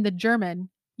and the German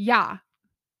ja.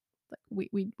 Like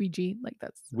Ouija, like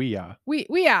that's we are.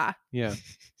 Yeah.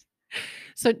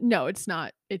 So no, it's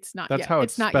not. It's not. That's Yeah, how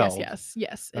it's it's not. Yes, spelled. yes,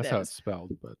 yes. It That's how it's is.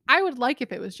 spelled. But I would like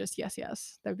if it was just yes,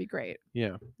 yes. That would be great.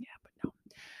 yeah. Yeah, but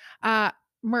no.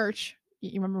 Murch,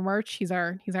 you remember Murch? He's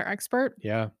our expert.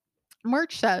 Yeah.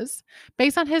 Murch says,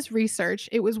 based on his research,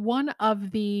 it was one of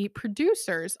the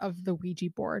producers of the Ouija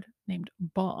board named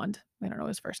Bond. I don't know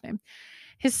his first name.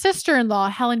 His sister-in-law,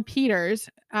 Helen Peters,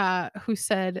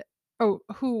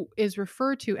 who is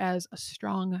referred to as a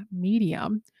strong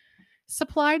medium,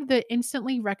 supplied the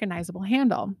instantly recognizable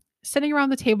handle. Sitting around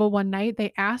the table one night,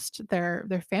 they asked their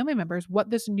family members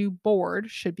what this new board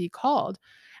should be called,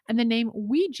 and the name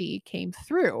Ouija came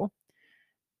through,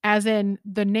 as in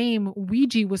the name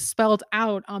Ouija was spelled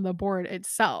out on the board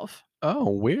itself. Oh,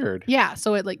 weird. Yeah,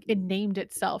 so it named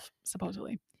itself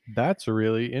supposedly. That's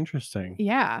really interesting.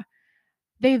 Yeah.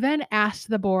 They then asked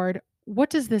the board, "What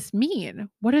does this mean?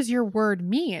 What does your word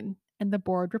mean?" And the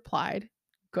board replied,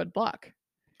 "Good luck."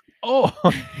 Oh. I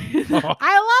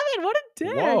love it. What a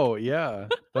dick. Whoa. Yeah.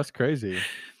 That's crazy.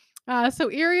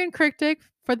 So eerie and cryptic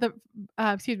for the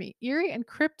eerie and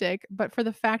cryptic, but for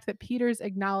the fact that Peters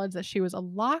acknowledged that she was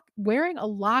wearing a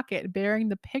locket bearing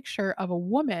the picture of a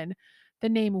woman, the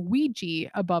name Ouija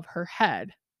above her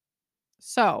head.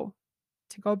 So,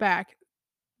 to go back,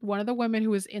 one of the women who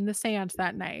was in the seance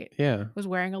that night Yeah. was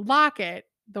wearing a locket.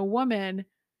 The woman,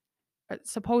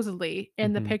 supposedly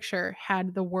in the Mhm. picture,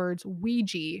 had the words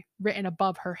Ouija written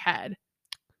above her head.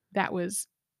 That was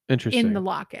Interesting. in the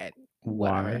locket.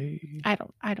 Whatever. Why?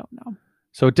 I don't know.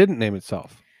 So it didn't name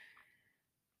itself.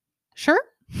 Sure.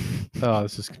 Oh,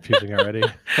 this is confusing already.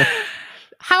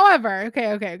 However,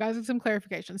 okay, guys, some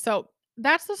clarification. So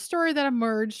that's the story that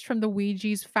emerged from the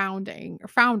Ouija's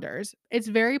founders. It's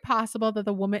very possible that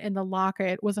the woman in the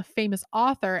locket was a famous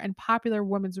author and popular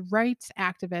women's rights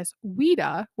activist,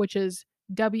 Ouida, which is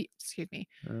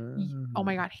oh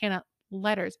my God, Hannah,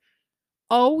 letters.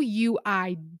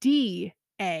 Ouida,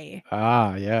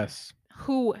 Ah, yes.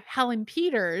 who Helen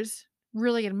Peters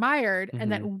really admired,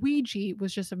 and that Mhm. Ouija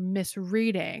was just a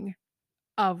misreading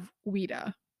of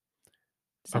Ouida.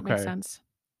 Does that make Okay. sense?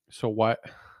 So what?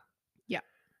 Yeah.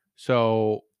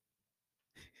 So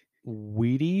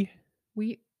Weedy?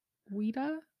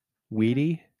 Ouida?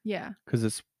 Weedy? Yeah. Because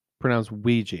it's pronounced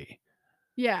Ouija.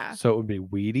 Yeah. So it would be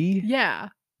Weedy? Yeah.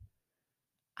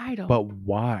 But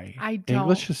why? I don't.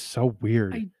 English is so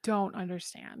weird. I don't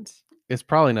understand. It's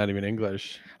probably not even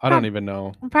English. I don't even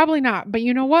know. Probably not. But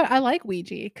you know what? I like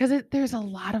Ouija because there's a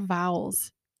lot of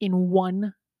vowels in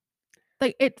one.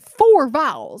 Like 4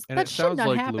 vowels. And That it should sounds not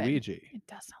like happen. Luigi. It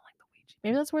does sound like Luigi.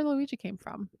 Maybe that's where Luigi came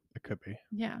from. It could be.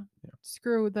 Yeah. Yeah.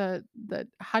 Screw the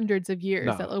hundreds of years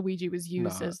Nah. that Luigi was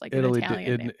used as like Italy an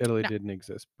Italian name. Italy No, didn't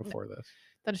exist before this.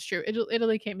 that is true.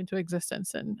 Italy came into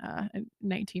existence in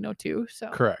 1902. So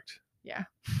Correct. yeah.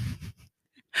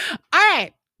 All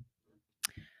right.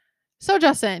 So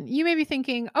Justin, you may be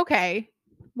thinking, okay,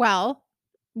 well,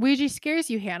 Ouija scares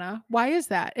you, Hannah. Why is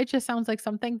that? It just sounds like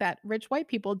something that rich white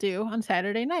people do on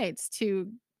Saturday nights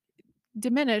to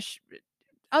diminish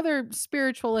other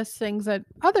spiritualist things that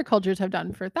other cultures have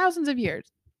done for thousands of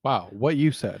years. Wow, what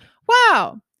you said.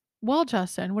 Wow. Well,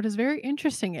 Justin, what is very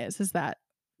interesting is that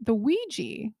the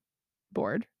Ouija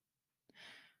board,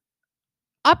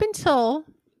 up until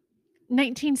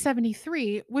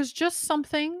 1973, was just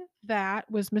something that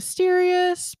was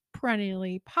mysterious,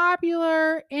 perennially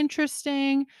popular,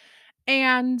 interesting,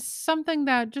 and something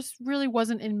that just really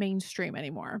wasn't in mainstream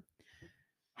anymore.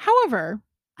 However,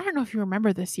 I don't know if you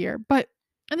remember this year, but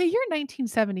in the year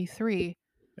 1973,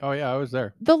 Oh yeah, I was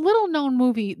there. the little known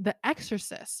movie The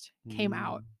Exorcist came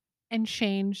out and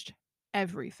changed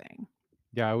everything.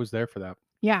 Yeah, I was there for that.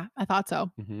 Yeah, I thought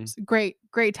so. Mhm. It's a great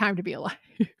time to be alive.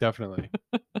 Definitely.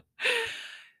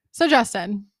 So,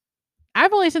 Justin,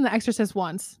 I've only seen The Exorcist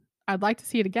once. I'd like to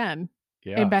see it again.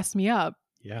 It Yeah. messed me up.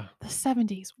 Yeah. The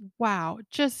 70s. Wow.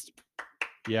 Just,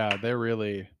 Yeah. They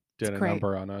really it's did a great.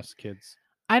 number on us kids.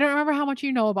 I don't remember how much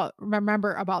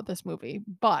remember about this movie,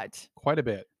 but Quite a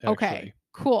bit, okay, actually.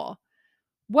 cool.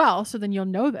 Well, so then you'll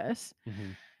know this.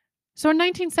 Hmm. So in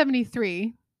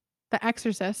 1973, The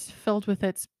Exorcist, filled with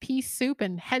its pea soup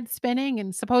and head spinning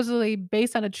and supposedly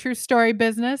based on a true story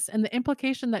business, and the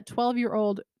implication that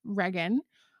 12-year-old Regan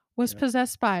was Yeah.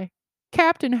 possessed by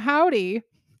Captain Howdy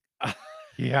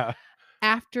Yeah.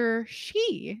 after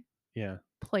she Yeah.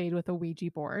 played with a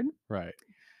Ouija board, Right.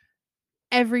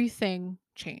 everything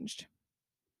changed.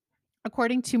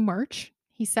 According to Murch,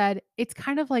 he said, it's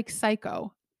kind of like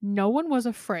Psycho. No one was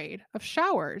afraid of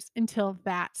showers until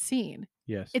that scene.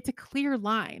 Yes. It's a clear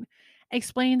line,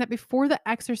 explaining that before The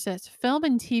Exorcist, film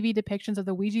and TV depictions of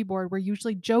the Ouija board were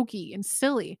usually jokey and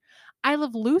silly. I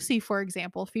Love Lucy, for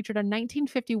example, featured a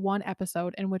 1951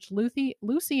 episode in which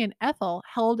Lucy and Ethel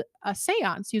held a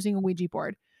seance using a Ouija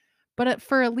board. But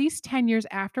for at least 10 years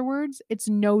afterwards, it's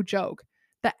no joke.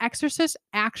 The Exorcist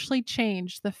actually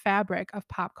changed the fabric of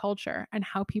pop culture and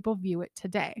how people view it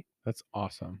today. That's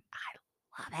awesome.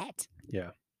 I love it.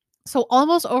 Yeah. So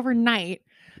almost overnight,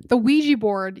 the Ouija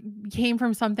board came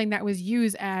from something that was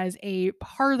used as a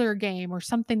parlor game or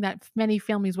something that many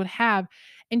families would have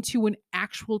into an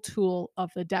actual tool of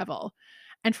the devil.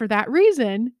 And for that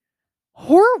reason,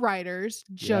 horror writers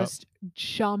Yep. just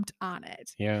jumped on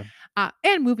it, Yeah.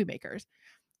 and movie makers.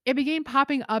 It began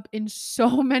popping up in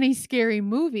so many scary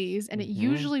movies, and it Hmm.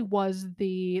 usually was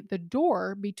the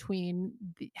door between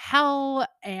the hell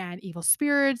and evil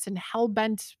spirits and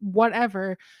hell-bent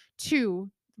whatever to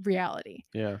reality.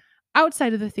 Yeah.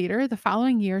 Outside of the theater, the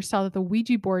following year saw that the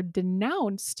Ouija board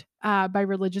denounced by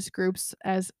religious groups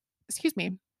as, excuse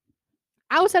me,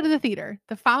 outside of the theater,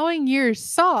 the following year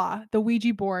saw the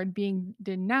Ouija board being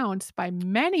denounced by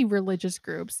many religious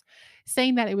groups,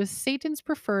 saying that it was Satan's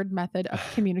preferred method of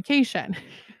communication.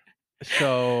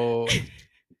 So,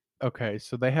 okay.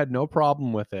 So they had no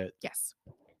problem with it Yes,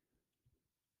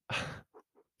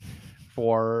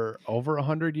 for over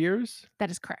 100 years. that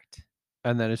is correct.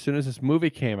 And then as soon as this movie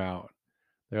came out,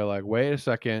 they're like, wait a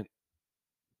second.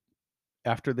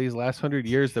 After these last 100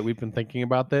 years that we've been thinking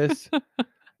about this,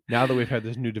 now that we've had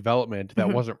this new development that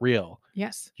Mhm. wasn't real,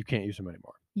 Yes, you can't use them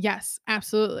anymore. yes,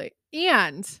 absolutely.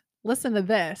 And listen to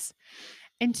this.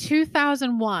 In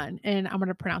 2001, and I'm going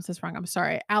to pronounce this wrong, I'm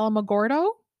sorry,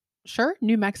 Alamogordo, sure,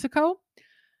 New Mexico,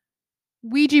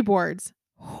 Ouija boards,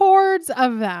 hordes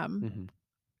of them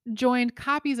Hmm. joined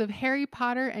copies of Harry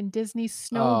Potter and Disney's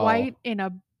Snow Oh, White in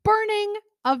a burning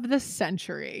of the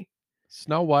century.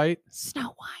 Snow White?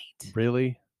 Snow White.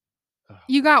 Really? Oh,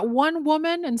 You got one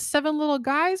woman and seven little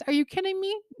guys? Are you kidding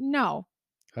me? No.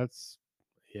 that's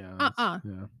yeah, Uh-uh.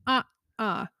 yeah.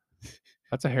 Uh-uh.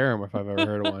 That's a harem if I've ever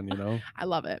heard of one, I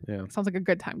love it. Yeah. Sounds like a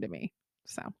good time to me.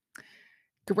 So,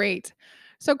 great.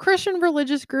 So, Christian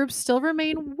religious groups still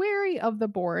remain wary of the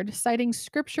board, citing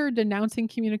scripture denouncing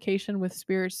communication with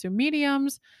spirits through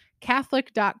mediums.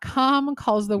 Catholic.com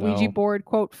calls the Ouija No. board,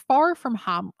 quote, far from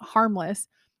harmless.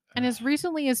 And as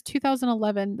recently as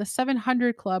 2011, the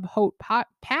 700 Club host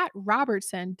Pat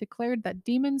Robertson declared that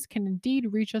demons can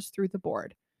indeed reach us through the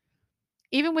board.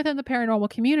 Even within the paranormal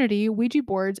community, Ouija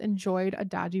boards enjoyed a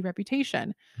dodgy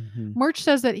reputation. Mhm. Murch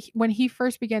says that when he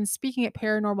first began speaking at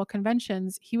paranormal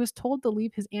conventions, he was told to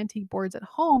leave his antique boards at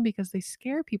home because they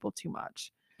scare people too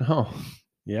much. Oh,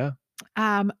 yeah.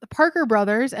 The Parker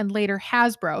Brothers and later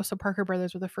Hasbro. So Parker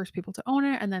Brothers were the first people to own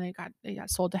it, and then it got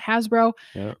sold to Hasbro.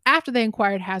 Yeah. After they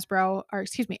acquired Hasbro, or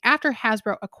excuse me, after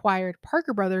Hasbro acquired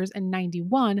Parker Brothers in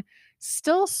 '91,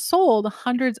 still sold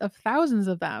hundreds of thousands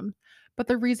of them. But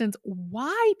the reasons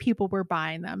why people were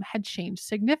buying them had changed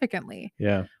significantly.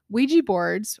 Yeah. Ouija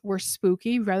boards were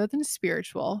spooky rather than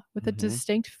spiritual, with a Mhm.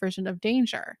 distinct vision of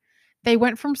danger. They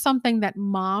went from something that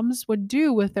moms would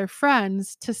do with their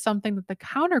friends to something that the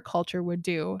counterculture would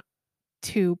do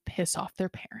to piss off their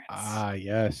parents. Ah,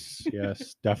 yes.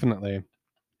 Yes, definitely.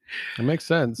 It makes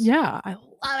sense. Yeah, I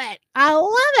love it. I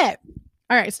love it.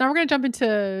 All right, so now we're going to jump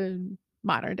into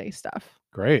modern day stuff.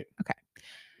 Great. Okay.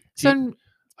 Do you So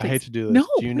I hate please. to do No, this.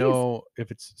 Do you please. know if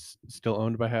it's still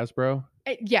owned by Hasbro?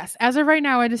 Yes, as of right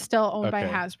now, it is still owned by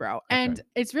Okay. Hasbro. Okay. And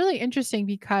it's really interesting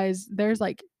because there's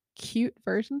like cute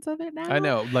versions of it I now.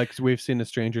 know, like, we've seen the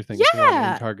Stranger Things one in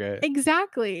Yeah, Target.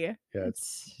 exactly. Yeah,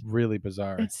 it's It's really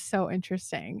bizarre. it's so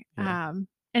interesting. Yeah.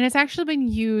 And it's actually been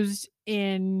used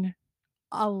in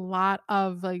a lot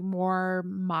of like more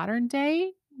modern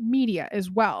day media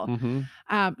as well. Mhm.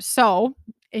 So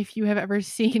if you have ever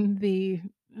seen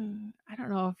I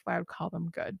don't know if I would call them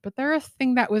good, but they're a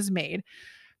thing that was made.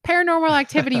 Paranormal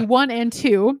Activity 1 and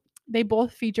 2, they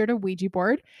both featured a Ouija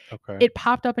board. Okay. It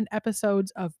popped up in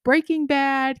episodes of Breaking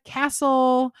Bad,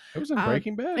 Castle. It was in Uh,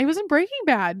 Breaking Bad? it was in Breaking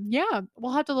Bad. Yeah,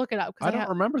 we'll have to look it up because I I don't have.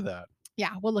 remember that.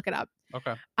 Yeah, we'll look it up.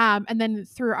 Okay. And then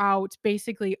throughout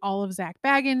basically all of Zach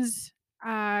Baggins'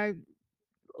 uh,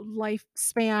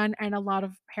 lifespan and a lot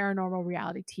of paranormal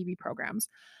reality TV programs.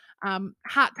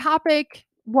 Hot Topic,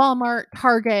 Walmart,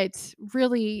 Target,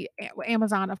 really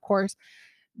Amazon, of course.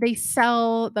 They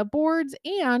sell the boards,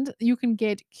 and you can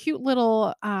get cute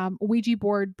little Ouija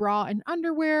board bra and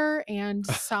underwear, and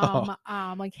Oh, some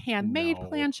like handmade no.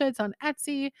 planchets on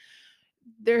Etsy.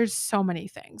 There's so many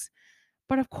things.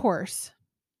 But of course,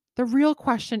 the real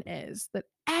question is that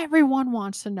everyone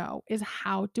wants to know is,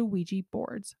 how do Ouija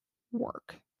boards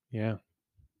work? Yeah.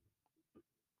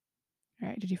 All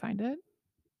right, did you find it?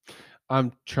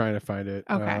 I'm trying to find it.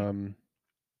 Okay,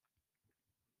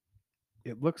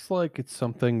 It looks like it's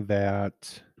something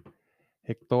that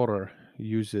Hector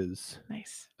uses.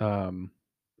 nice. Um,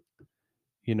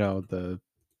 the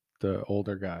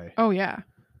older guy. Oh yeah,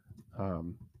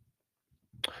 Um,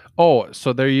 oh,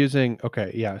 so they're using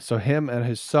okay, yeah. So him and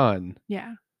his son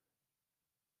yeah.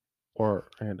 or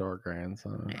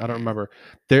grandson. I don't Eh, remember.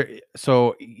 There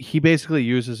so he basically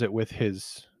uses it with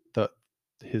his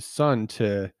son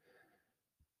to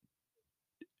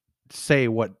say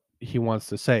what he wants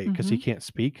to say because he mhm, can't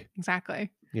speak. exactly.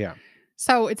 Yeah.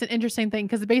 So it's an interesting thing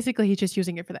because basically he's just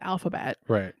using it for the alphabet.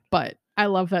 Right. But I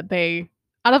love that they,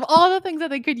 out of all the things that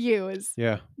they could use,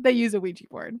 Yeah. they use a Ouija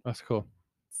board. That's cool.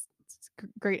 It's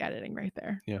great editing right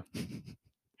there. Yeah.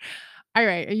 All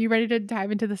right, are you ready to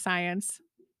dive into the science?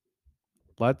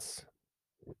 Let's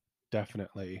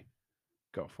definitely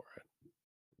go for it.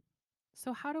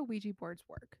 So, how do Ouija boards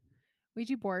work?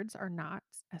 Ouija boards are not,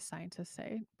 as scientists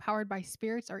say, powered by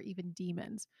spirits or even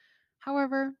demons.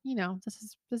 However,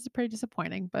 this is pretty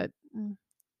disappointing, but I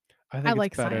I think it's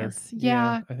like better. science.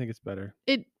 Yeah, Yeah, I think it's better.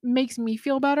 it makes me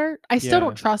feel better. I still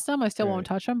don't Yeah. trust them. I still won't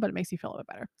Right. touch them, but it makes me feel a bit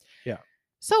better. Yeah.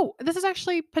 So, this is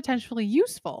actually potentially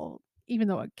useful, even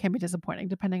though it can be disappointing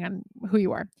depending on who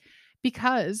you are,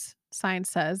 because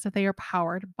science says that they are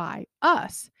powered by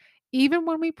us. Even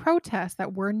when we protest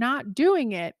that we're not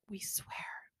doing it, we swear.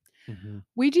 Mhm.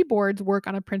 Ouija boards work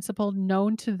on a principle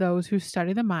known to those who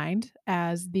study the mind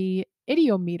as the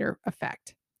idiometer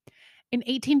effect. In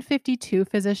 1852,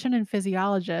 physician and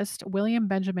physiologist William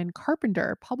Benjamin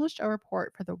Carpenter published a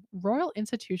report for the Royal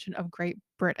Institution of Great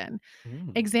Britain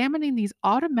Mm. examining these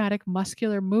automatic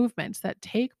muscular movements that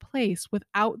take place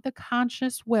without the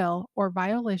conscious will or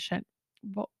volition,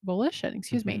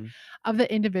 Mhm. of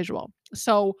the individual.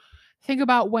 So think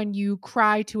about when you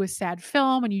cry to a sad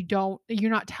film and you're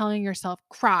not telling yourself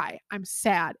cry, I'm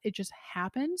sad. It just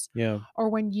happens. Yeah. Or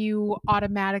when you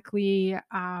automatically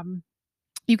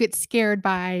you get scared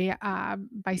by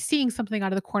seeing something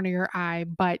out of the corner of your eye,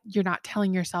 but you're not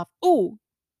telling yourself, "Oh,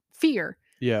 fear."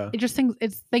 Yeah.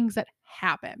 It's things that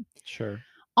happen. Sure.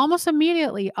 Almost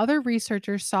immediately, other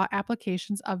researchers saw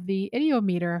applications of the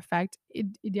idiometer effect.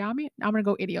 I'm going to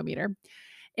go idiometer.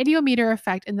 Idiometer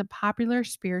effect in the popular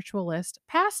spiritualist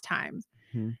pastimes.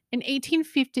 Mhm. In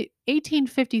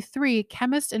 1853,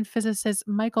 chemist and physicist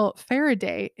Michael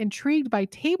Faraday, intrigued by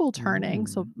table turning,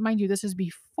 so Mm. mind you, this is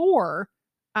before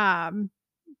um,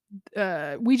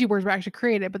 Ouija boards were actually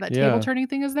created, but that table Yeah. turning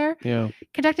thing is there, Yeah.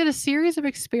 conducted a series of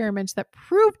experiments that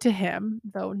proved to him,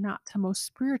 though not to most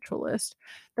spiritualists,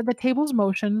 that the table's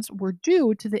motions were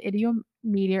due to the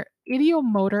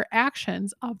idiomotor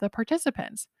actions of the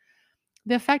participants.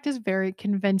 The effect is very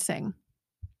convincing.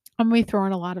 I'm going to be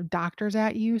throwing a lot of doctors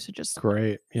at you, so just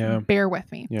Great. Yeah. bear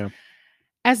with me. Yeah.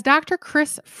 As Dr.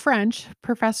 Chris French,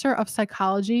 professor of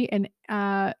psychology and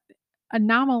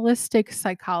anomalistic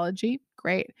psychology,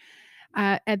 great,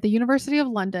 at the University of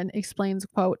London explains,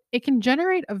 quote, it can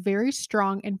generate a very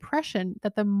strong impression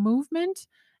that the movement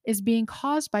is being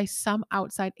caused by some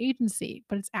outside agency,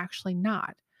 but it's actually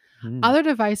not. Mm. Other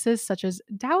devices such as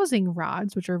dowsing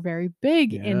rods, which are very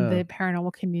big in Yeah. the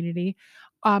paranormal community,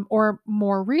 or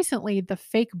more recently, the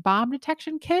fake bomb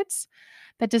detection kits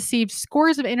that deceived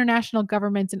scores of international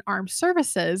governments and armed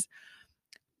services,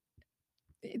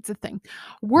 it's a thing,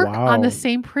 work on the Wow.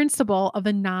 same principle of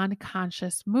the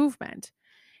non-conscious movement.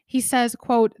 He says,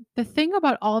 quote, the thing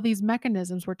about all these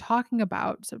mechanisms we're talking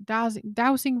about, so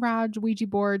dowsing rods, Ouija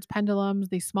boards, pendulums,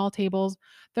 these small tables,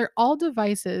 they're all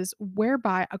devices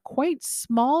whereby a quite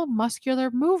small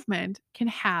muscular movement can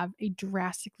have a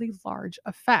drastically large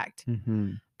effect.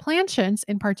 Mhm. Planchets,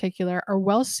 in particular, are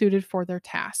well suited for their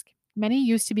task. Many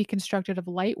used to be constructed of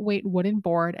lightweight wooden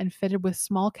board and fitted with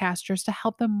small casters to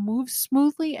help them move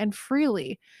smoothly and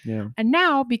freely. Yeah. And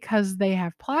now, because they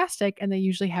have plastic and they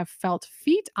usually have felt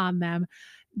feet on them,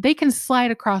 they can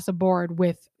slide across a board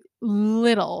with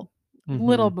little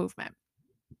Mhm. movement.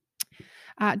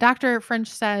 Dr. French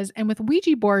says, and with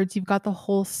Ouija boards, you've got the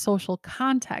whole social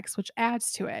context, which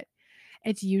adds to it.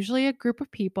 It's usually a group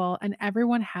of people, and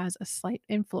everyone has a slight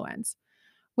influence.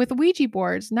 With Ouija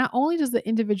boards, not only does the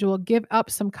individual give up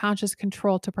some conscious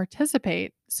control to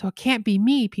participate, so it can't be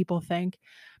me, people think,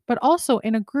 but also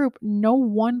in a group, no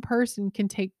one person can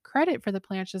take credit for the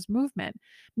planche's movement,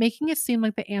 making it seem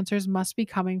like the answers must be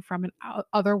coming from an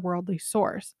otherworldly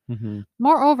source. Mhm.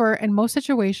 Moreover, in most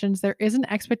situations, there is an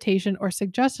expectation or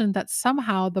suggestion that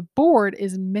somehow the board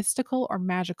is mystical or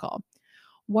magical.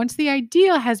 Once the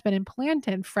idea has been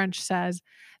implanted, French says,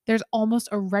 there's almost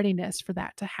a readiness for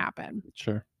that to happen.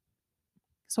 Sure.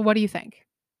 So, what do you think?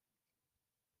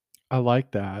 I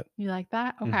like that. You like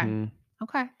that? Okay. Mhm.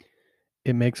 Okay.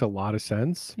 It makes a lot of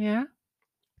sense, Yeah.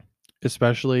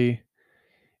 especially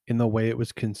in the way it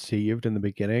was conceived in the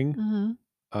beginning. Hmm.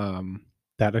 Um,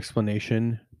 that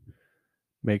explanation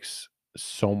makes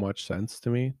so much sense to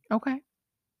me. Okay.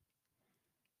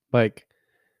 Like,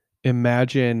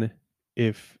 imagine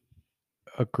if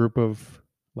a group of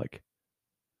like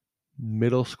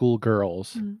middle school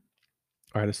girls Hmm.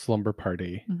 are at a slumber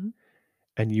party Hmm.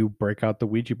 and you break out the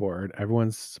Ouija board.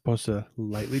 Everyone's supposed to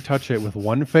lightly touch it with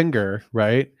one finger,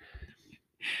 right?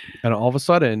 And all of a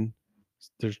sudden,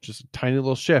 there's just a tiny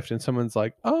little shift, and someone's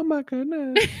like, "Oh my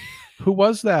goodness, who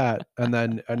was that?"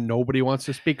 And nobody wants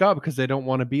to speak up because they don't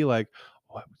want to be like,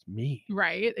 "Oh, it was me."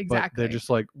 Right. But they're Exactly. just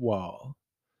like, "Well,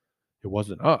 it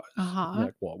wasn't us." Uh And huh.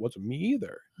 like, "Well, it wasn't me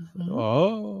either." Hmm.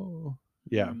 Oh,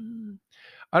 yeah. Mm.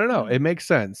 I don't know. Yeah. It makes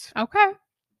sense. Okay.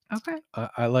 Okay.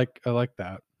 I like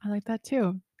that. I like that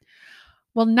too.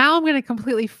 Well, now I'm going to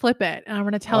completely flip it and I'm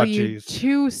going to tell Oh, you jeez.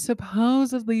 two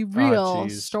supposedly Oh, real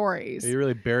jeez. stories. You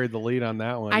really buried the lead on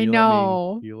that one. I You let me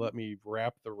know. you let me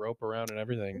wrap the rope around and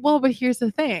everything. Well, but here's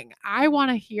the thing. I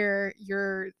want to hear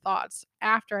your thoughts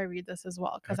after I read this as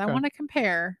well, because I Okay. want to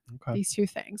compare Okay. these two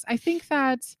things. I think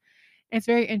that it's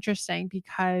very interesting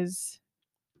because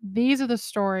these are the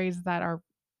stories that are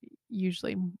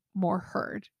usually more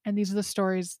heard. And these are the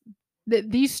stories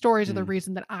these stories are the Mm.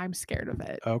 reason that I'm scared of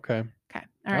it. Okay. Okay.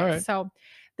 All All right. right. So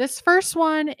this first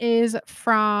one is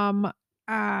from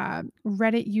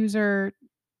Reddit user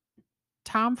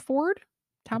Tom Ford.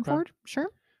 Tom Okay. Ford? Sure.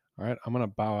 All right. I'm gonna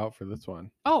bow out for this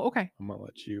one. Oh, okay. I'm gonna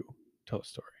let you tell a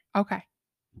story. Okay.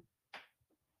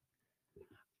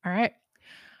 All right.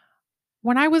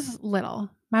 When I was little,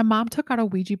 my mom took out a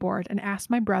Ouija board and asked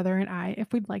my brother and I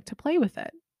if we'd like to play with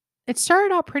it. It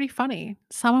started out pretty funny.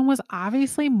 Someone was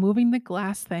obviously moving the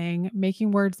glass thing,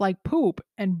 making words like poop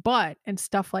and butt and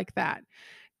stuff like that.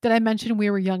 Did I mention we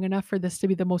were young enough for this to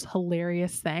be the most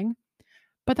hilarious thing?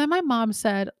 But then my mom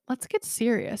said, let's get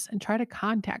serious and try to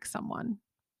contact someone.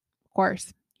 Of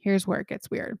course, here's where it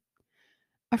gets weird.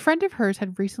 A friend of hers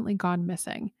had recently gone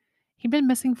missing. He'd been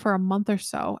missing for a month or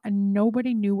so, and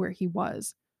nobody knew where he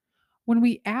was. When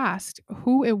we asked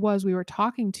who it was we were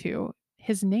talking to,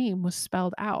 his name was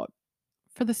spelled out.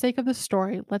 For the sake of the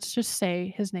story, let's just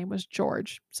say his name was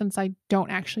George, since I don't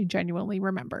actually genuinely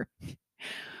remember.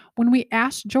 When we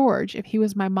asked George if he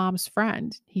was my mom's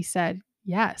friend, he said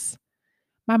yes.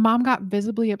 My mom got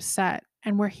visibly upset,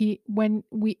 and when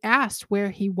we asked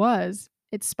where he was,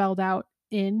 it spelled out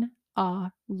in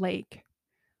a lake.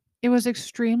 It was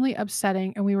extremely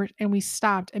upsetting and we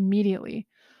stopped immediately.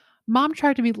 Mom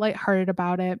tried to be lighthearted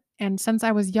about it, and since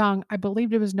I was young, I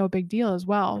believed it was no big deal as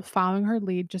well, following her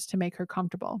lead just to make her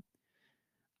comfortable.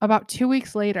 About 2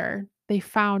 weeks later, they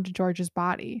found George's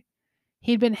body.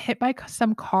 He'd been hit by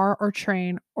some car or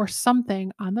train or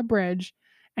something on the bridge,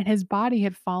 and his body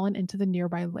had fallen into the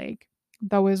nearby lake,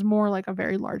 though it was more like a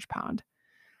very large pond.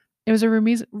 It was a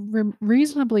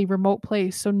reasonably remote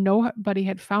place, so nobody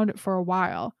had found it for a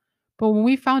while. But when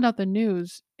we found out the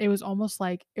news, it was almost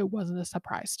like it wasn't a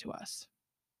surprise to us.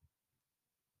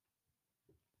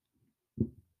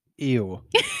 Ew.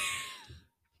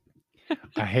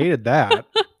 I hated that.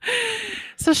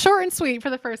 So short and sweet for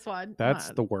the first one.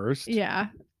 That's the worst. Yeah.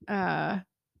 Uh,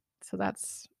 so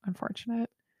that's unfortunate.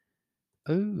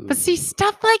 But see, Ooh.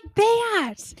 stuff like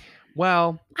that.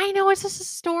 Well, I know it's just a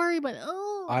story, but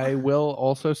oh, I will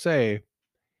also say,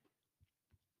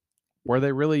 were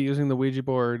they really using the Ouija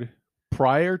board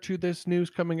prior to this news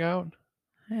coming out,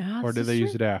 yeah, or this did is they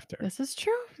use true. it after? This is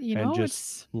true. And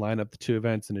just It's line up the two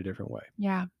events in a different way.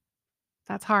 yeah,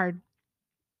 that's hard.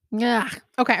 Yeah.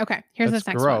 Okay. Okay. Here's That's this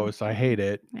next one. gross. I hate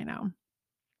it. I know.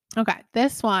 Okay,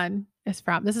 this one is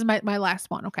from. This is my last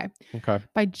one, okay. Okay.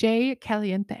 By Jay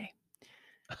Caliente.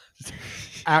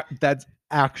 That's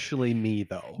actually me,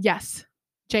 though. Yes.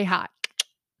 Jay Hot.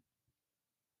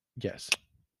 Yes.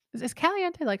 Is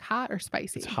Caliente like hot or It's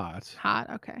spicy? hot. Hot,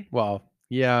 okay. Well,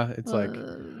 yeah, it's like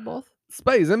Both?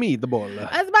 spice and meatball.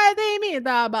 Spicy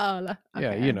meatball. Yeah, Okay,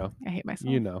 I hate you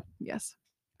myself. know. Yes.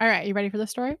 All right, you ready for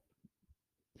this story?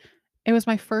 It was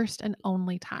my first and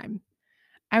only time.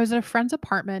 I was at a friend's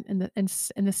apartment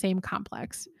in the same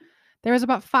complex. There was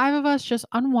about 5 of us just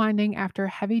unwinding after a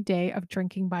heavy day of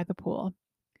drinking by the pool.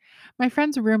 My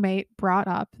friend's roommate brought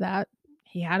up that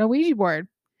he had a Ouija board.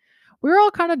 We were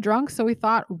all kind of drunk, so we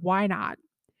thought, why not?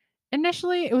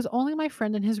 Initially, it was only my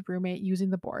friend and his roommate using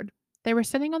the board. They were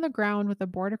sitting on the ground with the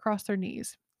board across their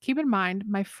knees. Keep in mind,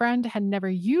 my friend had never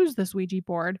used this Ouija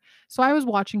board, so I was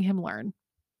watching him learn.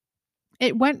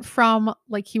 It went from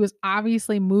like he was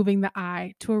obviously moving the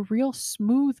eye to a real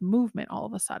smooth movement all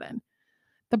of a sudden.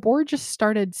 The board just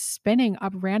started spinning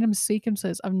up random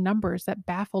sequences of numbers that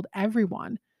baffled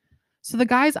everyone. So the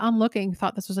guys onlooking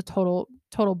thought this was a total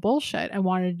bullshit and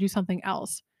wanted to do something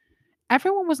else.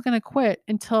 Everyone was going to quit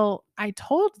until I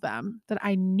told them that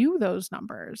I knew those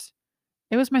numbers.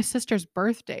 It was my sister's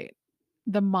birth date,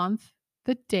 the month,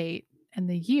 the date, and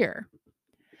the year.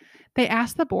 They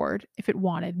asked the board if it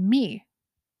wanted me.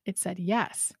 It said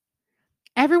yes.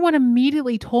 Everyone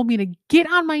immediately told me to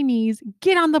get on my knees,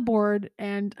 get on the board,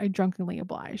 and I drunkenly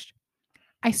obliged.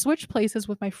 I switched places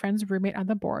with my friend's roommate on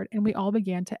the board, and we all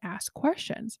began to ask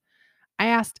questions. I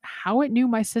asked how it knew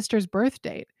my sister's birth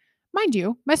date. Mind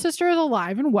you, my sister is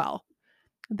alive and well.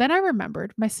 Then I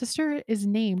remembered my sister is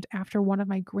named after one of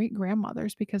my great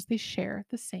grandmothers because they share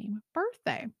the same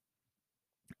birthday.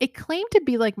 It claimed to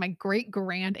be like my great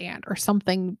grand aunt or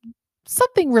something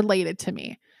related to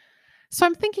me. So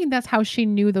I'm thinking that's how she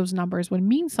knew those numbers would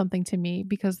mean something to me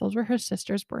because those were her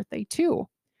sister's birthday too.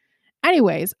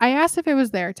 Anyways, I asked if it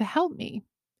was there to help me.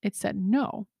 It said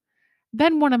no.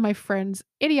 Then one of my friends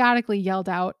idiotically yelled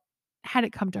out, had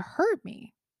it come to hurt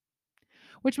me,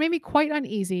 which made me quite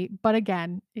uneasy, but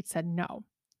again, it said no.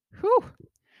 Whew.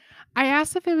 I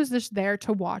asked if it was just there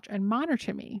to watch and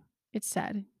monitor me. It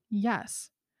said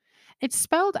yes. It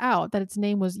spelled out that its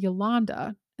name was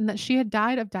Yolanda and that she had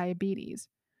died of diabetes.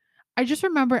 I just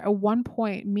remember at one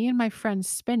point, me and my friend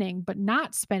spinning, but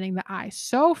not spinning the eye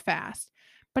so fast,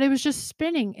 but it was just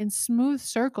spinning in smooth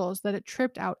circles that it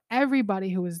tripped out everybody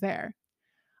who was there.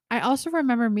 I also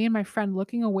remember me and my friend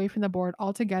looking away from the board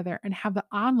altogether and have the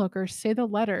onlooker say the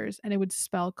letters and it would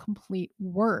spell complete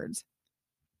words.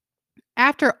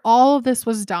 After all of this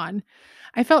was done,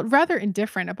 I felt rather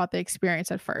indifferent about the experience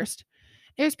at first.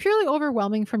 It was purely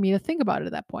overwhelming for me to think about it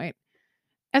at that point.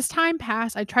 As time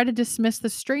passed, I tried to dismiss the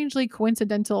strangely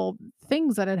coincidental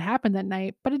things that had happened that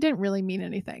night, but it didn't really mean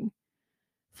anything.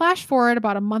 Flash forward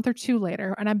about a month or two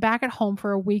later, and I'm back at home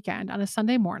for a weekend on a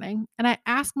Sunday morning, and I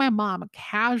asked my mom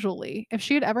casually if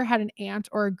she had ever had an aunt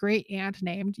or a great aunt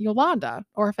named Yolanda,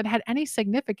 or if it had any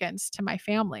significance to my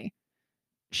family.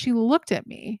 She looked at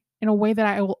me in a way that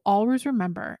I will always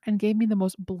remember and gave me the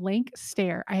most blank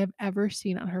stare I have ever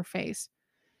seen on her face.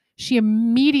 She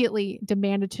immediately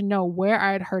demanded to know where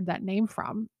I had heard that name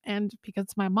from, and because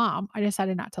it's my mom, I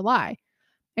decided not to lie.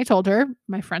 I told her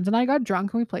my friends and I got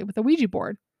drunk and we played with the Ouija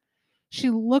board. She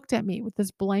looked at me with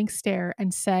this blank stare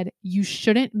and said, "You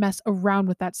shouldn't mess around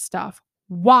with that stuff.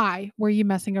 Why were you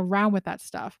messing around with that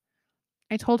stuff?"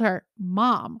 I told her,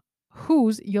 "Mom,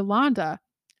 who's Yolanda?"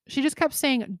 She just kept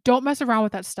saying, "Don't mess around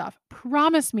with that stuff.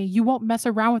 Promise me you won't mess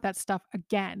around with that stuff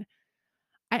again."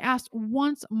 I asked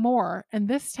once more, and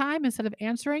this time, instead of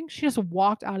answering, she just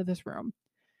walked out of this room.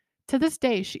 To this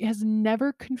day, she has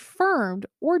never confirmed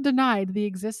or denied the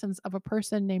existence of a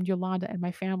person named Yolanda in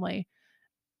my family,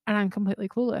 and I'm completely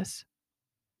clueless.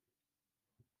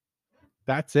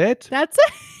 That's it? That's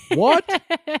What?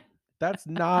 it. That's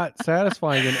not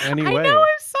satisfying in any I know, way. I'm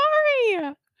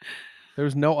sorry.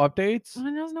 There's no updates? Oh,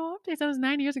 there's no updates. That was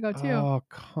 9 years ago too. Oh,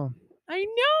 come. I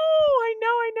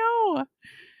know.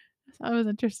 That was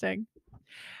interesting.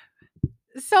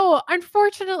 So,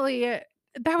 unfortunately,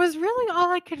 that was really all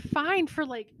I could find for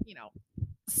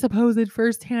supposed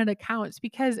firsthand accounts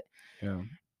because Yeah.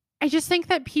 I just think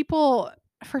that people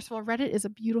first of all, Reddit is a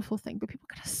beautiful thing, but people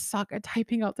kind of suck at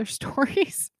typing out their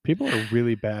stories. People are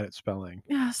really bad at spelling.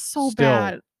 Yeah, so Still.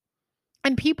 bad.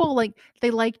 And people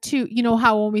they like to,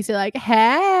 how when we say like,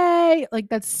 hey, like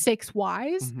that's 6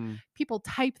 Y's, Mhm. people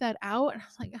type that out. And I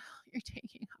was like, oh, you're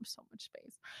taking up so much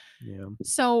space. Yeah.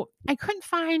 So I couldn't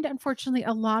find, unfortunately,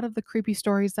 a lot of the creepy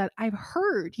stories that I've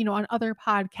heard, on other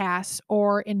podcasts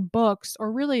or in books,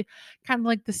 or really kind of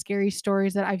like the scary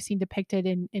stories that I've seen depicted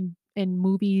in in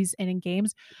movies and in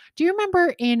games. Do you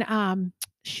remember in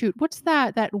shoot, what's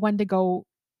that Wendigo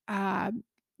uh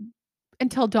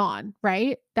Until Dawn,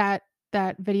 right? That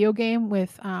video game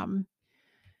with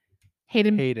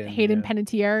Hayden, Hayden yeah.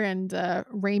 Panettiere and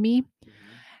Raimi. Mhm.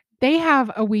 They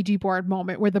have a Ouija board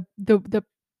moment where the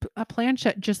a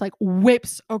planchette just like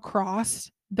whips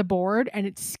across the board and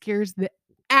it scares the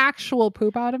actual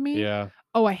poop out of me. Yeah,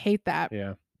 Oh, I hate that.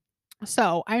 yeah,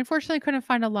 So I unfortunately couldn't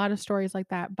find a lot of stories like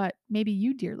that, but maybe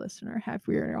you, dear listener, have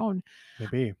your own.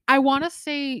 maybe. I want to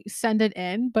say send it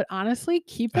in, but honestly,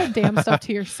 keep that damn stuff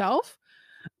to yourself.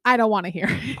 I don't want to hear.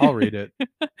 I'll read it.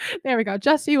 There we go.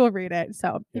 Jesse will read it.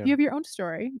 So if Yeah. you have your own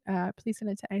story, please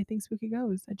send it to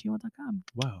anythingspookygoes@gmail.com.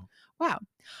 Wow. Wow.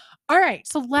 All right.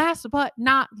 So last but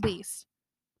not least,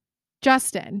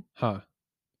 Justin, Huh.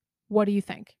 what do you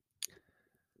think?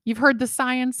 You've heard the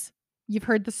science, you've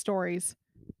heard the stories.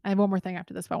 I have one more thing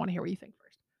after this, but I want to hear what you think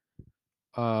first.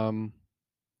 Um,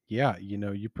 yeah,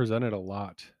 you presented a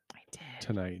lot I did.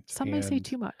 tonight, Some may say and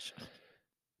too much.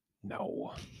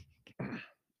 no.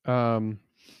 Um,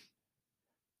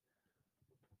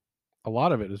 a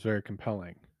lot of it is very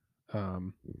compelling.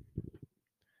 Um,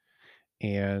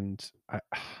 and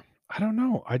I don't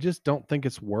know. I just don't think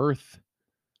it's worth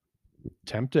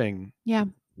tempting Yeah.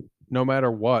 no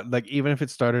matter what. Like even if it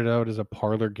started out as a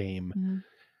parlor game, Mhm.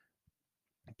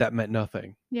 that meant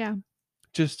nothing. Yeah.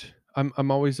 Just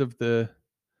I'm always of the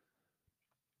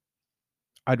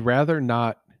I'd rather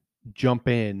not jump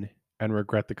in and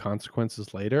regret the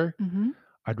consequences later. Mhm.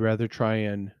 I'd rather try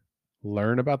and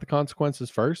learn about the consequences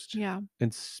first Yeah.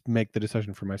 and make the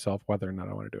decision for myself whether or not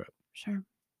I want to do it. Sure.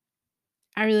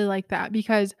 I really like that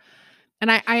because and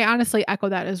I honestly echo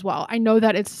that as well. I know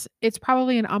that it's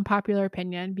probably an unpopular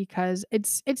opinion because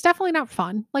it's definitely not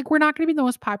fun. Like we're not going to be the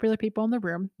most popular people in the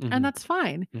room, and Hmm. that's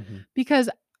fine Hmm. because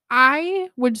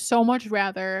I would so much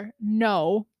rather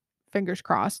know, fingers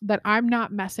crossed, that I'm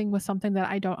not messing with something that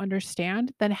I don't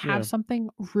understand than have Yeah. something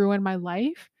ruin my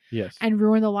life Yes. and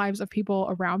ruin the lives of people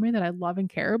around me that I love and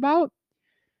care about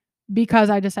because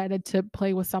I decided to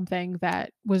play with something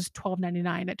that was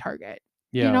 $12.99 at Target.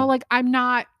 Yeah. Like I'm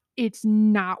not it's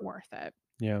not worth it.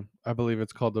 Yeah. I believe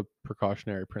it's called the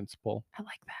precautionary principle. I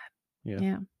like that. Yeah.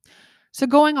 Yeah. So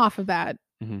going off of that,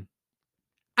 Hmm.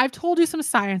 I've told you some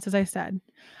science, as I said.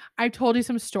 I've told you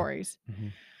some stories. Hmm.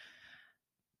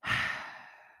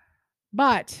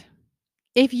 But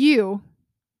if you,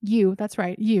 that's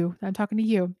right, I'm talking to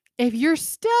you. If you're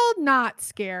still not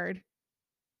scared,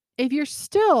 if you're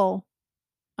still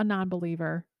a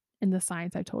non-believer in the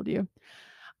science I told you,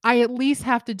 I at least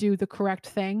have to do the correct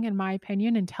thing, in my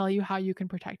opinion, and tell you how you can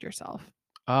protect yourself.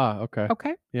 Ah, okay.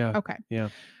 Okay? Yeah. Okay. Yeah.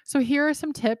 So here are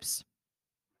some tips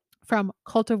from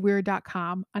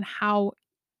cultofweird.com on how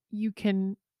you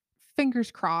can,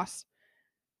 fingers crossed,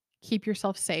 keep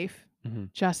yourself safe Hmm.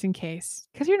 just in case.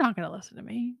 Because you're not going to listen to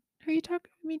me. Who are you talking?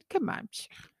 I mean, come on.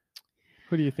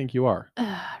 Who do you think you are?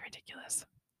 Ridiculous.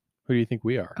 Who do you think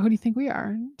we are? Who do you think we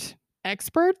are?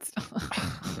 Experts?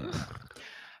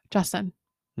 Justin,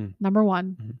 Hmm. number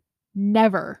one, Mhm.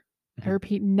 never, I Mhm.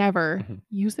 repeat, never Mhm.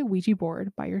 use the Ouija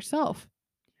board by yourself.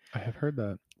 I have heard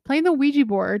that. Playing the Ouija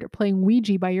board or playing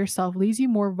Ouija by yourself leaves you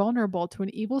more vulnerable to an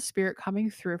evil spirit coming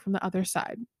through from the other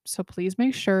side. So please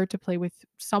make sure to play with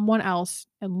someone else,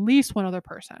 at least one other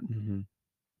person. Hmm.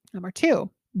 Number two,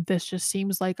 this just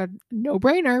seems like a no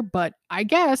brainer, but I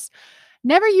guess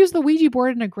never use the Ouija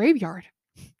board in a graveyard.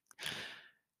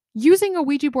 Using a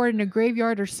Ouija board in a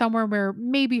graveyard or somewhere where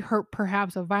maybe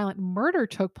perhaps a violent murder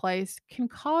took place can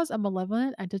cause a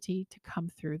malevolent entity to come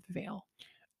through the veil.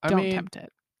 I Don't mean, tempt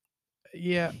it.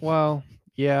 yeah, well,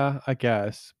 yeah, I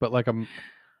guess, but like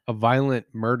a violent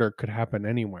murder could happen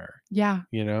anywhere, Yeah,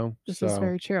 you know? this is So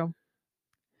very true.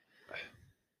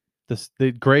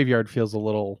 the graveyard feels a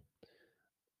little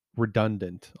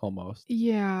redundant almost.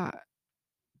 Yeah,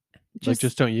 Like just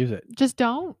just don't use it. just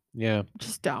don't. Yeah,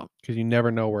 Just don't. because you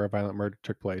never know where a violent murder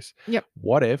took place. Yep.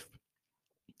 What if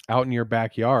out in your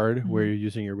backyard where Mhm, you're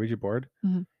using your Ouija board,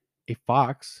 mhm. a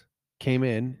fox came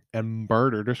in and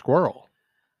murdered a squirrel?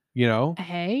 You know?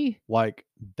 Hey. Like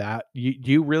that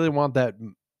you really want that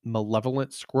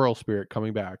malevolent squirrel spirit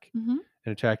coming back Mhm.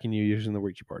 and attacking you using the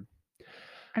Ouija board?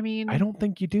 I I mean, don't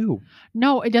think you do.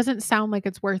 no, it doesn't sound like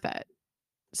it's worth it.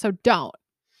 So don't.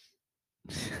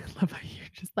 Love how you're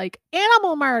just like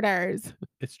animal murders.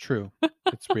 It's true.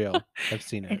 It's real. I've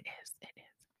seen It it. is. It is.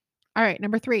 All right,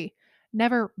 number 3.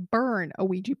 Never burn a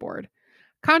Ouija board.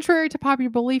 Contrary to popular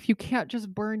belief, you can't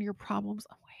just burn your problems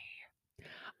away.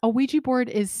 A Ouija board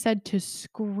is said to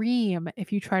scream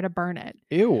if you try to burn it.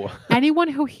 Ew. Anyone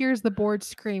who hears the board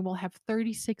scream will have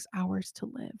 36 hours to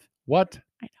live. What?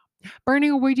 I know.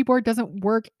 Burning a Ouija board doesn't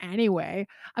work anyway,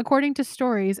 according to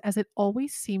stories, as it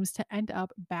always seems to end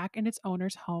up back in its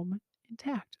owner's home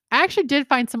intact. I actually did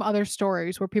find some other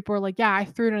stories where people were like, yeah, I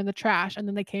threw it in the trash and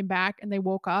then they came back and they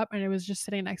woke up and it was just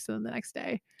sitting next to them the next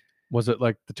day. Was it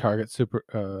like the Target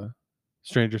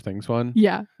Stranger Things one?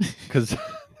 Yeah. Because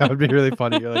that would be really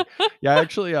funny. You're like, yeah, I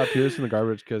actually threw this in the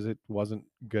garbage because it wasn't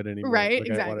good anymore. Right, Like,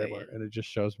 exactly. whatever. And it just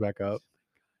shows back up.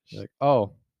 You're like,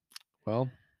 oh, well,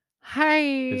 it's,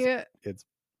 Hi. it's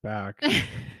back.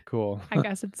 Cool. I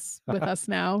guess it's with us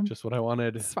now. Just what I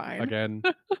wanted. It's fine. Again.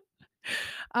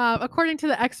 According to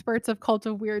the experts of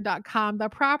cultofweird.com, the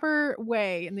proper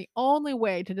way and the only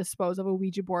way to dispose of a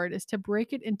Ouija board is to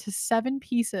break it into 7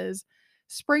 pieces,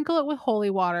 sprinkle it with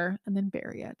holy water, and then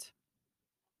bury it.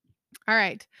 All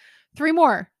right. 3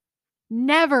 more.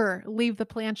 Never leave the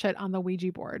planchette on the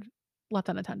Ouija board left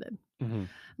unattended. Mm-hmm.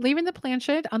 Leaving the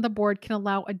planchette on the board can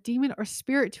allow a demon or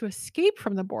spirit to escape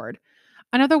from the board.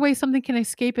 Another way something can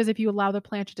escape is if you allow the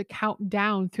planchette to count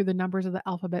down through the numbers of the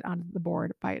alphabet on the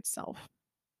board by itself.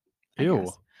 I Ew.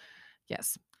 guess.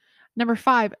 Yes. Number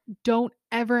 5, don't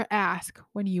ever ask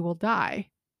when you will die.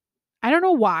 I don't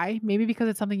know why. Maybe because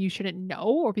it's something you shouldn't know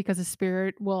or because a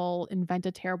spirit will invent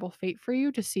a terrible fate for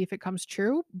you to see if it comes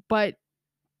true. But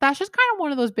that's just kind of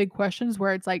one of those big questions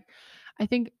where it's like, I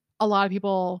think a lot of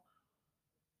people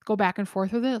go back and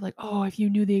forth with it. Like, oh, if you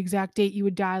knew the exact date you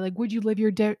would die, like, would you live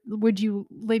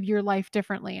your life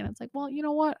differently? And it's like, well, you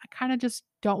know what? I kind of just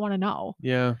don't want to know.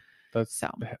 Yeah. So,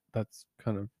 That's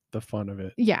kind of the fun of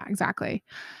it. yeah, exactly.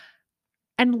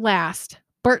 And last,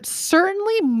 but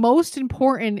certainly most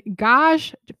important,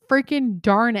 gosh freaking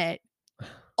darn it,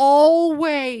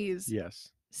 always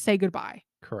Yes. say goodbye.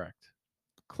 Correct.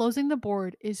 Closing the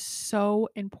board is so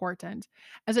important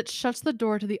as it shuts the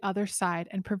door to the other side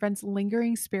and prevents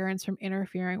lingering spirits from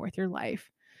interfering with your life.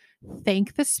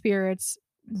 Thank the spirits,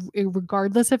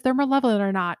 regardless if they're malevolent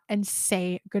or not, and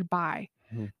say goodbye.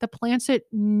 Mm-hmm. The planchet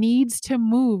needs to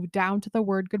move down to the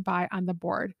word goodbye on the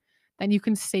board. Then you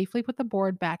can safely put the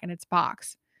board back in its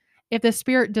box. If the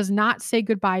spirit does not say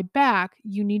goodbye back,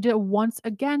 you need to once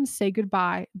again say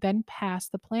goodbye, then pass